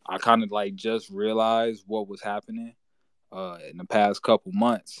I kind of like just realized what was happening in the past couple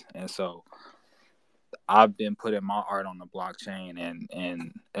months, and so I've been putting my art on the blockchain,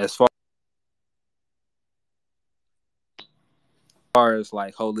 and as far as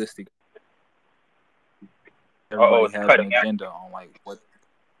like holistic, Oh, everybody it's has an cutting out. agenda on like what.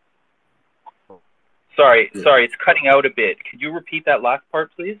 Sorry, Yeah. sorry, it's cutting out a bit. Could you repeat that last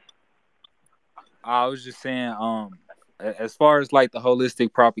part, please? I was just saying, as far as like the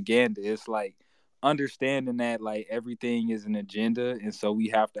holistic propaganda, it's like understanding that like everything is an agenda, and so we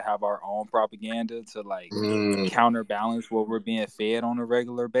have to have our own propaganda to like Mm, counterbalance what we're being fed on a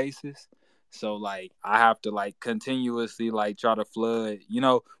regular basis. So like I have to like continuously like try to flood. You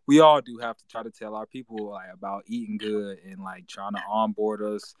know, we all do have to try to tell our people like about eating good and like trying to onboard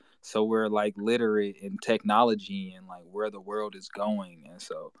us so we're like literate in technology and like where the world is going. And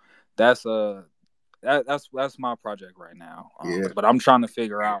so that's that's my project right now. yeah. But I'm trying to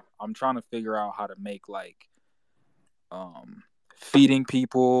figure out how to make like um feeding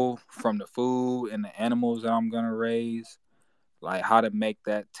people from the food and the animals that I'm gonna raise, like how to make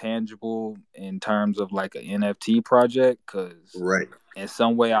that tangible in terms of like an NFT project. Because Right. in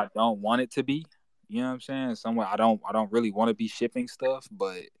some way I don't want it to be. You know what I'm saying? In some way I don't really want to be shipping stuff,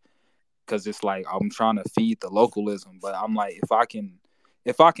 but because it's like I'm trying to feed the localism. But I'm like, if I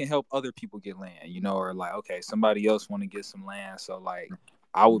can help other people get land, or like okay, somebody else want to get some land, so like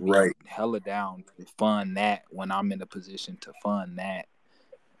I would be Right. hella down to fund that when I'm in a position to fund that.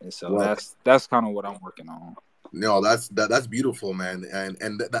 And so Well, that's kind of what I'm working on. no, that's beautiful, man.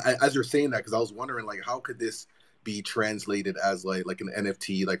 And as you're saying that, because I was wondering, like, how could this be translated as like an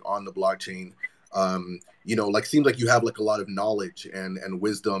NFT, like on the blockchain? Like seems like you have like a lot of knowledge and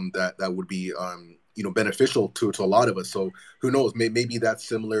wisdom that would be beneficial to a lot of us. So who knows? Maybe that's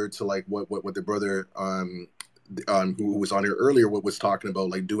similar to like what the brother who was on here earlier what was talking about,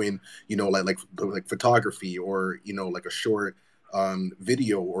 like doing like photography, or like a short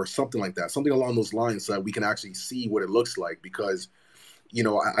video or something like that, something along those lines, so that we can actually see what it looks like. Because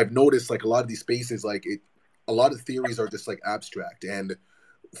I've noticed like a lot of these spaces, like a lot of theories are just like abstract, and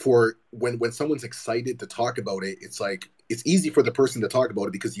for when someone's excited to talk about it, it's like it's easy for the person to talk about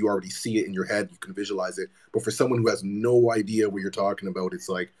it because you already see it in your head, you can visualize it. But for someone who has no idea what you're talking about, it's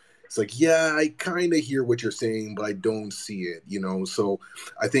like, yeah, I kind of hear what you're saying, but I don't see it. So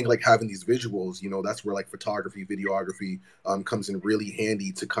I think like having these visuals, that's where like photography, videography comes in really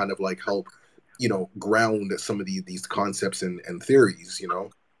handy to kind of like help ground some of these concepts and theories.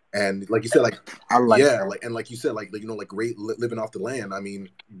 And like you said, like, I like yeah, that. like you said, like great living off the land. I mean,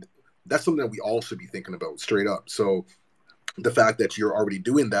 that's something that we all should be thinking about straight up. So the fact that you're already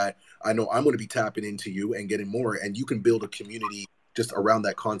doing that, I know I'm going to be tapping into you and getting more, and you can build a community just around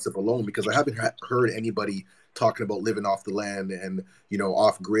that concept alone, because I haven't heard anybody talking about living off the land and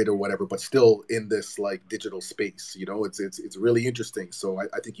off grid or whatever, but still in this like digital space. It's really interesting. So I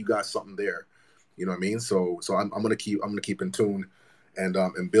think you got something there. You know what I mean? So I'm gonna keep in tune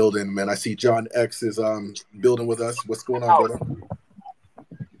and building. Man, I see John X is building with us. What's going on, brother?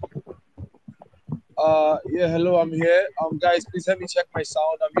 Yeah, hello, I'm here. Guys, please help me check my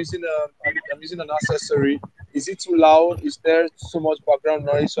sound. I'm using an accessory. Is it too loud? Is there so much background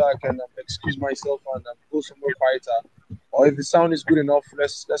noise so I can excuse myself and go somewhere quieter? Or if the sound is good enough,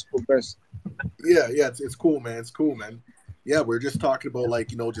 let's progress. Yeah, it's cool, man. It's cool, man. Yeah, we're just talking about like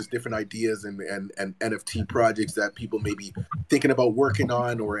just different ideas and NFT projects that people may be thinking about working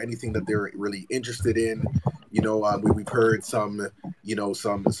on, or anything that they're really interested in. We've heard some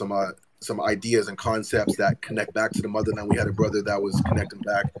some ideas and concepts that connect back to the motherland. We had a brother that was connecting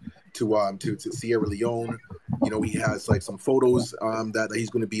back to Sierra Leone. He has like some photos that he's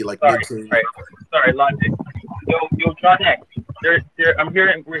going to be like Sorry, minting. sorry, sorry, Logic. Yo, John X. We're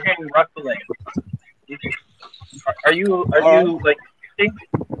hearing rustling. Are All right. you like, think?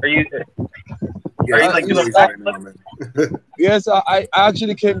 Are you, Yeah, are it's you Uh, kind like of you doing know, noisy uh, right now, man. yes, I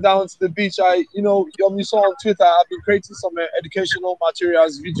actually came down to the beach. You saw on Twitter, I've been creating some educational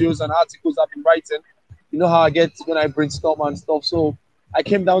materials, videos, and articles I've been writing. You know how I get when I brainstorm and stuff. So I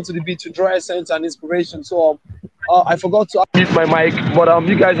came down to the beach to draw a sense and inspiration. So I forgot to mute my mic, but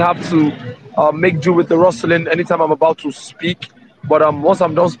you guys have to make do with the rustling anytime I'm about to speak. But once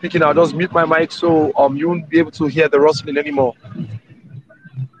I'm done speaking, I'll just mute my mic so you won't be able to hear the rustling anymore.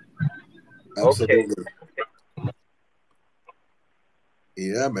 Okay. Absolutely.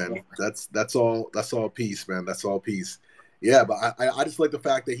 Yeah, man. That's all peace, man. That's all peace. Yeah, but I just like the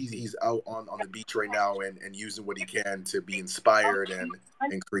fact that he's out on the beach right now and using what he can to be inspired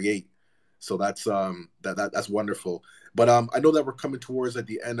and create. So that's wonderful. But I know that we're coming towards at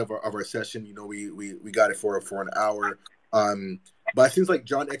the end of our session. You know, we got it for an hour. Um but it seems like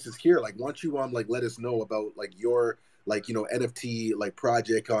John X is here. Like, why don't you like let us know about like your like NFT like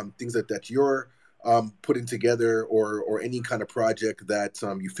project things that you're putting together, or any kind of project that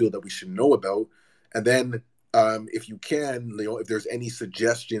you feel that we should know about, and then if you can, if there's any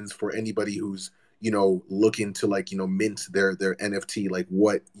suggestions for anybody who's looking to like mint their NFT, like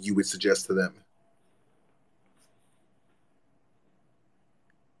what you would suggest to them.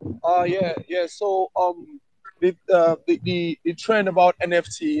 Yeah, yeah. So the trend about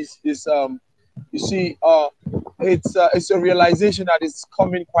NFTs is you see it's a realization that is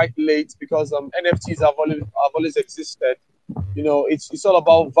coming quite late because NFTs have always existed. You know, it's all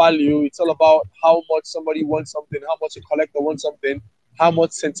about value. It's all about how much somebody wants something, how much a collector wants something, how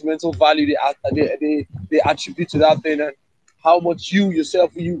much sentimental value they attribute to that thing, and how much you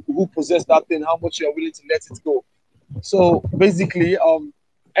yourself, you who possess that thing, how much you are willing to let it go. So basically,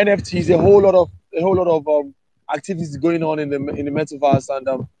 NFTs, a whole lot of activities going on in the metaverse, and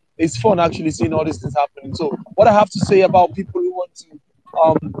it's fun actually seeing all these things happening. So what I have to say about people who want to,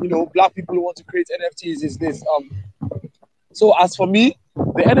 black people who want to create NFTs is this. So as for me,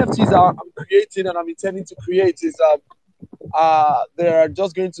 the NFTs I'm creating and I'm intending to create is there are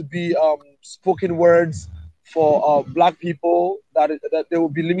just going to be spoken words for black people that there will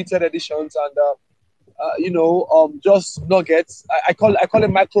be limited editions, and just nuggets. I call it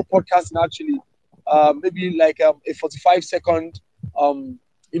micro podcasting actually. Maybe like a 45-second,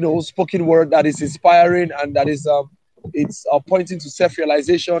 spoken word that is inspiring and that is it's pointing to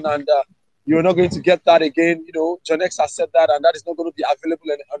self-realization, and you're not going to get that again. You know, John X has said that, and that is not going to be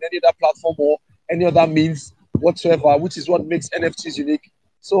available on any other platform or any other means whatsoever, which is what makes NFTs unique.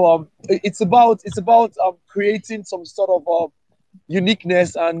 So it's about creating some sort of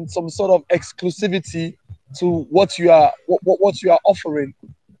uniqueness and some sort of exclusivity to what you are offering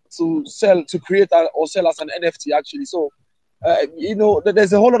to sell, to create or sell as an NFT actually. So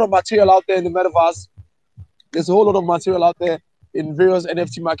there's a whole lot of material out there in the metaverse. There's a whole lot of material out there in various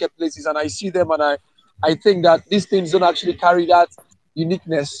NFT marketplaces, and I see them, and I think that these things don't actually carry that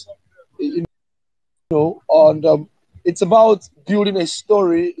uniqueness. You and it's about building a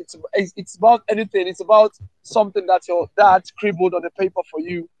story. It's about anything. It's about something that your dad scribbled on the paper for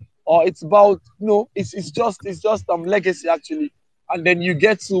you, or it's about it's just legacy actually, and then you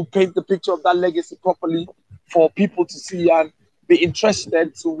get to paint the picture of that legacy properly for people to see and be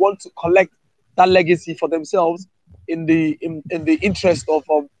interested to want to collect that legacy for themselves in the interest of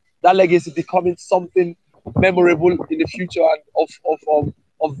that legacy becoming something memorable in the future and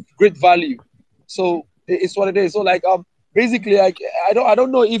of great value. So it's what it is. So like basically like I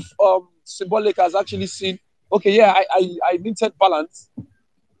don't know if Symbolic has actually seen. Okay, yeah, I minted Balance.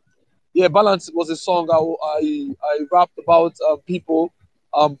 Yeah, Balance was a song I rapped about people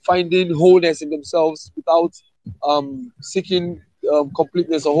finding wholeness in themselves without seeking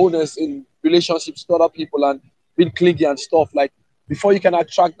completeness or wholeness in relationships with other people and being clingy and stuff. Like before you can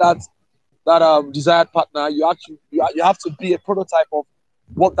attract that desired partner, you have to be a prototype of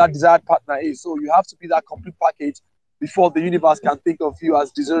what that desired partner is. So you have to be that complete package before the universe can think of you as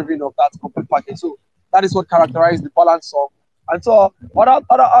deserving of that complete package. So that is what characterized the Balance song. And so other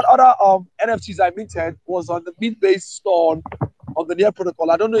NFTs I minted was on the Mint-based store on the Near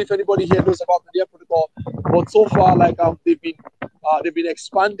Protocol. I don't know if anybody here knows about the Near Protocol, but so far like they've been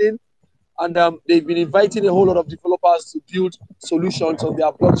expanding, and they've been inviting a whole lot of developers to build solutions on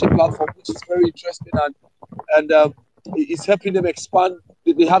their blockchain platform, which is very interesting, and it's helping them expand.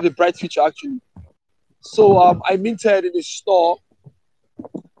 They have a bright future actually. So I minted in the store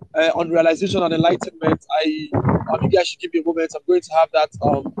on realization and enlightenment. Maybe I should give you a moment. I'm going to have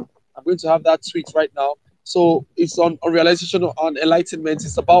that tweet right now. So it's on realization and enlightenment.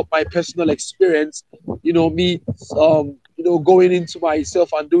 It's about my personal experience. Me, going into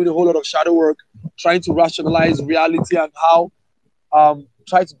myself and doing a whole lot of shadow work, trying to rationalize reality and how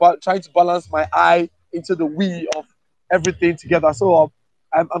trying to balance my eye into the we of everything together. So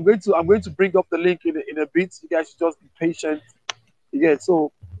I'm going to bring up the link in a bit. You guys should just be patient. Yeah,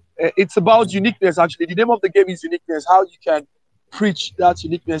 so it's about uniqueness actually. The name of the game is uniqueness. How you can preach that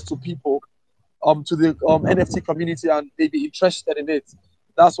uniqueness to people, to the NFT community, and they be interested in it.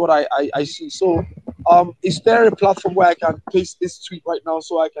 That's what I see. So, is there a platform where I can paste this tweet right now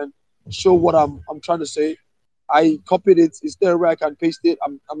so I can show what I'm trying to say? I copied it. Is there where I can paste it?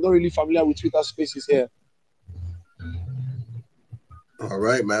 I'm not really familiar with Twitter Spaces here. All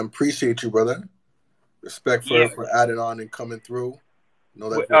right, man. Appreciate you, brother. Respect Yeah. for adding on and coming through. Know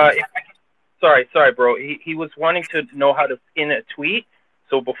that voice. Sorry, bro. He was wanting to know how to pin a tweet.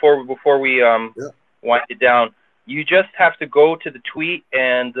 So before we wind it down, you just have to go to the tweet,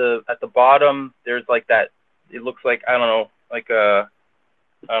 and at the bottom there's like that. It looks like like a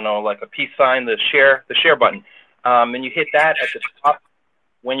peace sign, the share button, and you hit that at the top.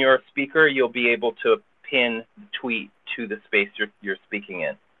 When you're a speaker, you'll be able to pin the tweet to the space you're speaking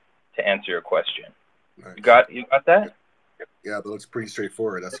in to answer your question. Nice. You got that? Yeah, that looks pretty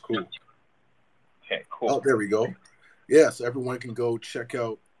straightforward. That's cool. Okay, cool. Oh, there we go. Yeah, so everyone can go check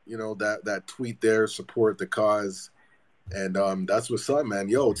out, that tweet there, support the cause, and that's what's up, man.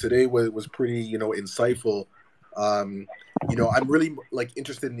 Yo, today was pretty, insightful. I'm really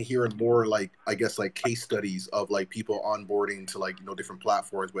interested in hearing more I guess case studies of people onboarding to different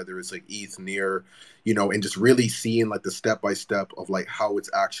platforms, whether it's ETH, Near, and just really seeing the step by step of how it's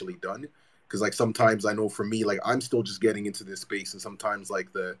actually done. Because sometimes I know for me, I'm still just getting into this space, and sometimes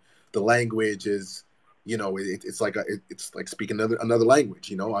the language is, it's like speaking another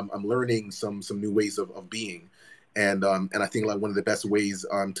language. I'm learning some new ways of being, and I think one of the best ways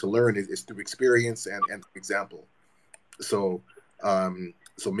to learn is through experience and example. So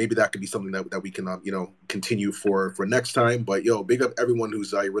maybe that could be something that we can continue for next time. But big up everyone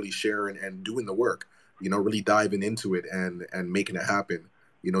who's really sharing and doing the work. Really diving into it and making it happen.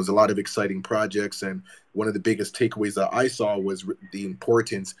 There's a lot of exciting projects, and one of the biggest takeaways that I saw was the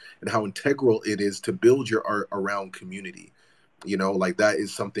importance and how integral it is to build your art around community. That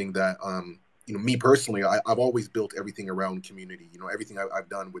is something that me personally, I've always built everything around community. Everything I've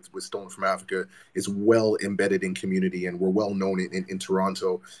done with Stone from Africa is well embedded in community, and we're well known in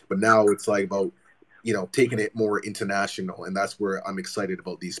Toronto. But now it's about taking it more international, and that's where I'm excited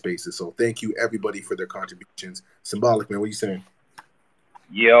about these spaces. So thank you everybody for their contributions. Symbolic, man, what are you saying?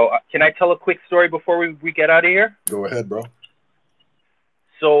 Yo, can I tell a quick story before we get out of here? Go ahead, bro.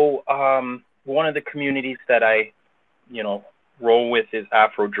 So, one of the communities that I, roll with is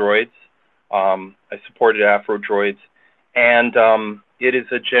Afro Droids. I supported Afro Droids, and it is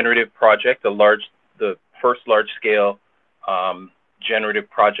a generative project, the first large-scale generative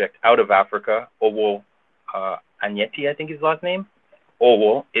project out of Africa. Owo Anyeti, I think his last name.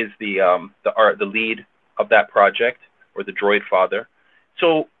 Owo is the lead of that project, or the droid father.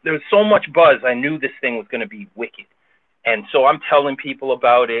 So there was so much buzz. I knew this thing was going to be wicked. And so I'm telling people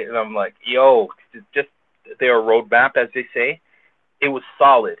about it, and I'm like, yo, just their roadmap, as they say. It was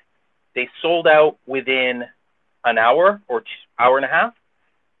solid. They sold out within an hour or hour and a half.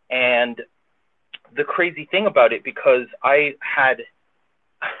 And the crazy thing about it, because I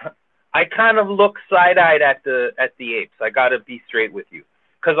kind of look side-eyed at the apes. I got to be straight with you.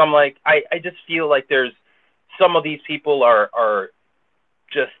 Because I'm like, I just feel like there's some of these people are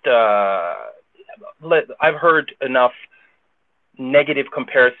just, I've heard enough negative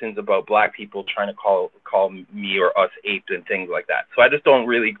comparisons about black people trying to call me or us apes and things like that. So I just don't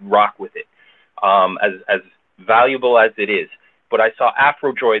really rock with it, as valuable as it is. But I saw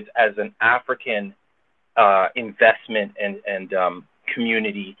Afro Droids as an African investment and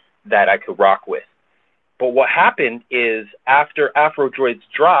community that I could rock with. But what happened is, after Afro Droids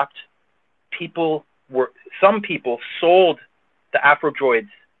dropped, some people sold the Afro Droids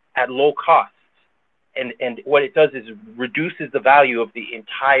at low cost. And what it does is reduces the value of the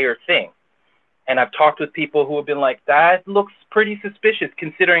entire thing. And I've talked with people who have been like, that looks pretty suspicious,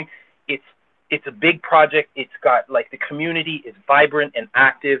 considering it's a big project. It's got the community is vibrant and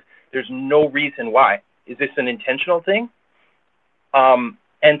active. There's no reason why. Is this an intentional thing?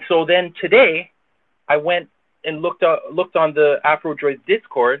 And so then today, I went and looked on the Afro Droids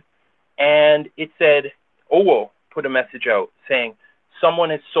Discord, and it said, Owo put a message out saying, someone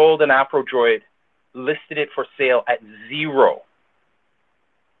has sold an Afro Droid, listed it for sale at $0.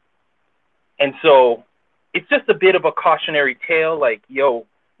 And so it's just a bit of a cautionary tale, yo,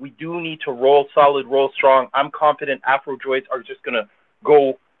 we do need to roll solid, roll strong. I'm confident Afro Droids are just going to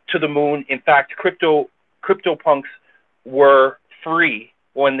go to the moon. In fact, CryptoPunks were free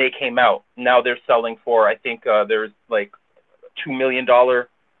when they came out. Now they're selling for, I think there's $2 million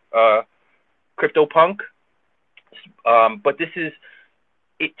CryptoPunk. But this is,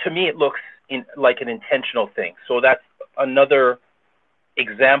 to me, it looks like an intentional thing. So that's another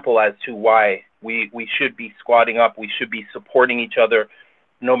example as to why we should be squatting up. We should be supporting each other,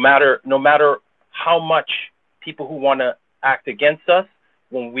 no matter how much people who want to act against us.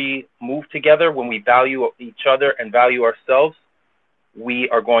 When we move together, when we value each other and value ourselves, we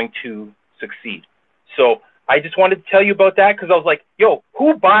are going to succeed. So I just wanted to tell you about that because I was like, yo,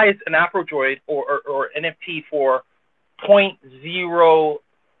 who buys an Afrodroid or NFT for point zero?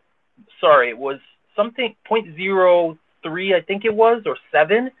 Sorry, it was something 0.03, I think it was, or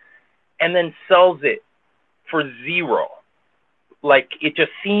 7, and then sells it for 0. Like, it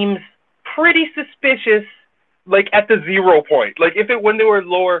just seems pretty suspicious, like at the 0 point. Like if it when they were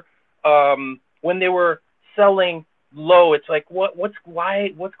lower, when they were selling low, it's like what's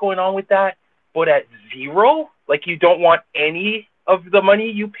going on with that? But at 0, like you don't want any of the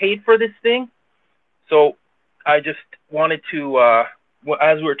money you paid for this thing. So I just wanted to,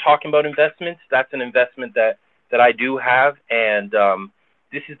 as we were talking about investments, that's an investment that I do have, and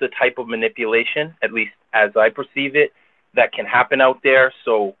this is the type of manipulation, at least as I perceive it, that can happen out there.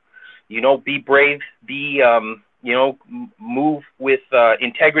 So, be brave, be, move with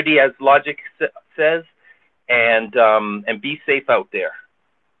integrity, as logic says, and be safe out there.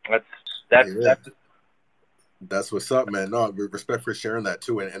 That's what's up, man. No, respect for sharing that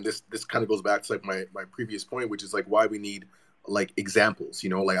too. And this kind of goes back to like my previous point, which is like why we need like examples,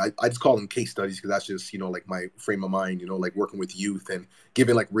 like I just call them case studies because that's just, like my frame of mind, like working with youth and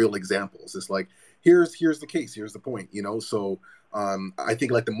giving like real examples. It's like, here's the case, here's the point, so I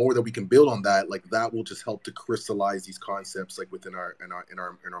think like the more that we can build on that, like that will just help to crystallize these concepts like within our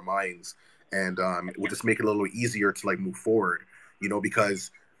minds, and it will just make it a little easier to like move forward,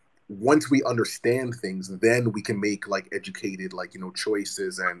 because once we understand things, then we can make like educated like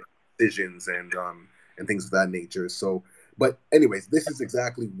choices and decisions and things of that nature. So, but anyways, this is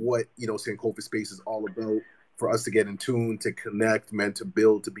exactly what Sankofa Space is all about, for us to get in tune, to connect, man, to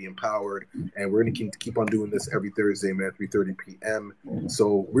build, to be empowered. And we're going to keep on doing this every Thursday, man, 3:30 p.m.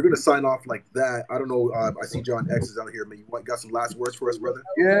 So we're going to sign off like that. I don't know. I see John X is out here. Man, you got some last words for us, brother?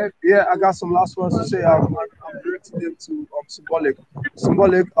 Yeah, I got some last words to say. I'm directing them to Symbolic.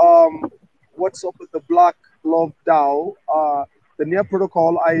 Symbolic, what's up with the Black Love DAO? The NEAR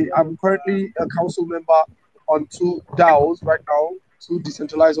protocol, I'm currently a council member on 2 DAOs right now, 2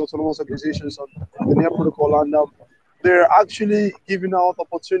 decentralized autonomous organizations on the NEAR protocol, and they're actually giving out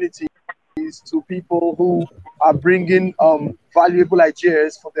opportunities to people who are bringing valuable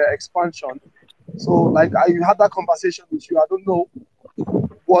ideas for their expansion. So, like, I had that conversation with you. I don't know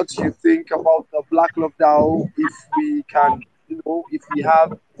what you think about the Black Love DAO. If we can, if we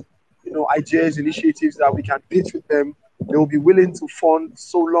have, ideas, initiatives that we can pitch with them, they will be willing to fund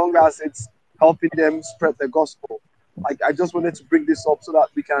so long as it's helping them spread the gospel. Like, I just wanted to bring this up so that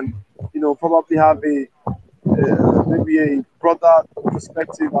we can, probably have maybe a broader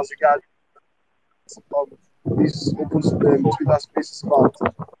perspective as regards these open Twitter spaces about.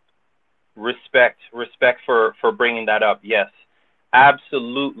 Respect for bringing that up. Yes,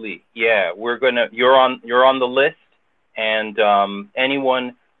 absolutely. Yeah, you're on the list, and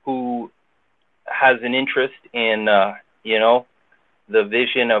anyone who has an interest in the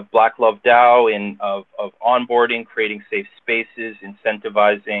vision of Black Love DAO and of onboarding, creating safe spaces,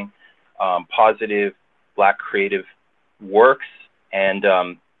 incentivizing positive Black creative works, and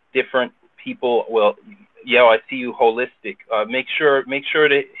different people will. Yeah, I see you, Holistic. Make sure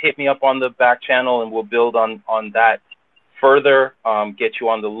to hit me up on the back channel, and we'll build on that further. Get you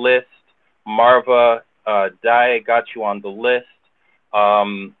on the list. Marva, Dai, got you on the list.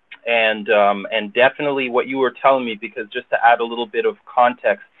 And definitely what you were telling me, because just to add a little bit of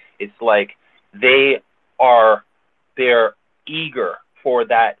context, it's like they're eager for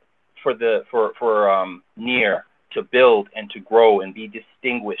that, for NEAR to build and to grow and be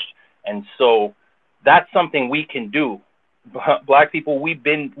distinguished. And so that's something we can do. Black people, we've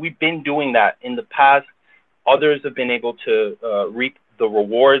been doing that in the past. Others have been able to reap the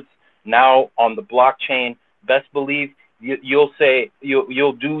rewards now on the blockchain. Best believe you'll say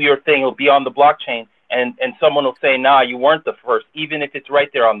you'll do your thing. It'll be on the blockchain, and someone will say, "Nah, you weren't the first," even if it's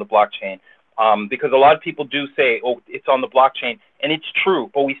right there on the blockchain. Because a lot of people do say, "Oh, it's on the blockchain," and it's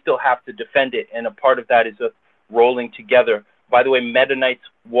true, but we still have to defend it. And a part of that is us rolling together. By the way, Meta Knights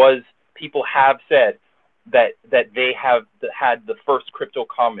people have said that they have had the first crypto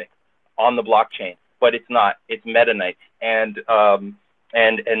comic on the blockchain, but it's not. It's Meta Knights, and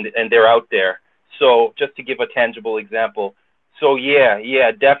they're out there. So just to give a tangible example, so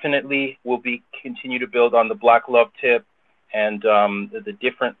yeah, definitely we'll continue to build on the Black Love tip, and the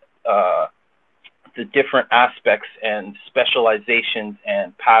different aspects and specializations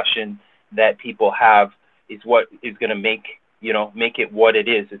and passion that people have is what is going to make it what it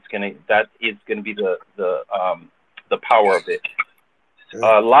is. That is going to be the power of it.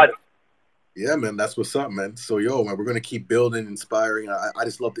 Yeah, man, that's what's up, man. So, man, we're going to keep building, inspiring. I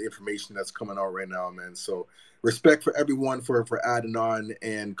just love the information that's coming out right now, man. So respect for everyone for adding on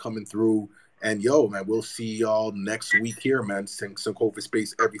and coming through And yo, man, we'll see y'all next week here, man. Sankofa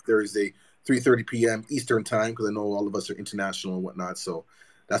Space every Thursday, 3:30 p.m. Eastern time, because I know all of us are international and whatnot. So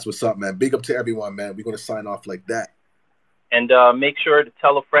that's what's up, man. Big up to everyone, man. We're gonna sign off like that. And make sure to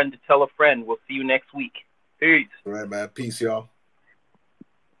tell a friend to tell a friend. We'll see you next week. Peace. All right, man. Peace, y'all.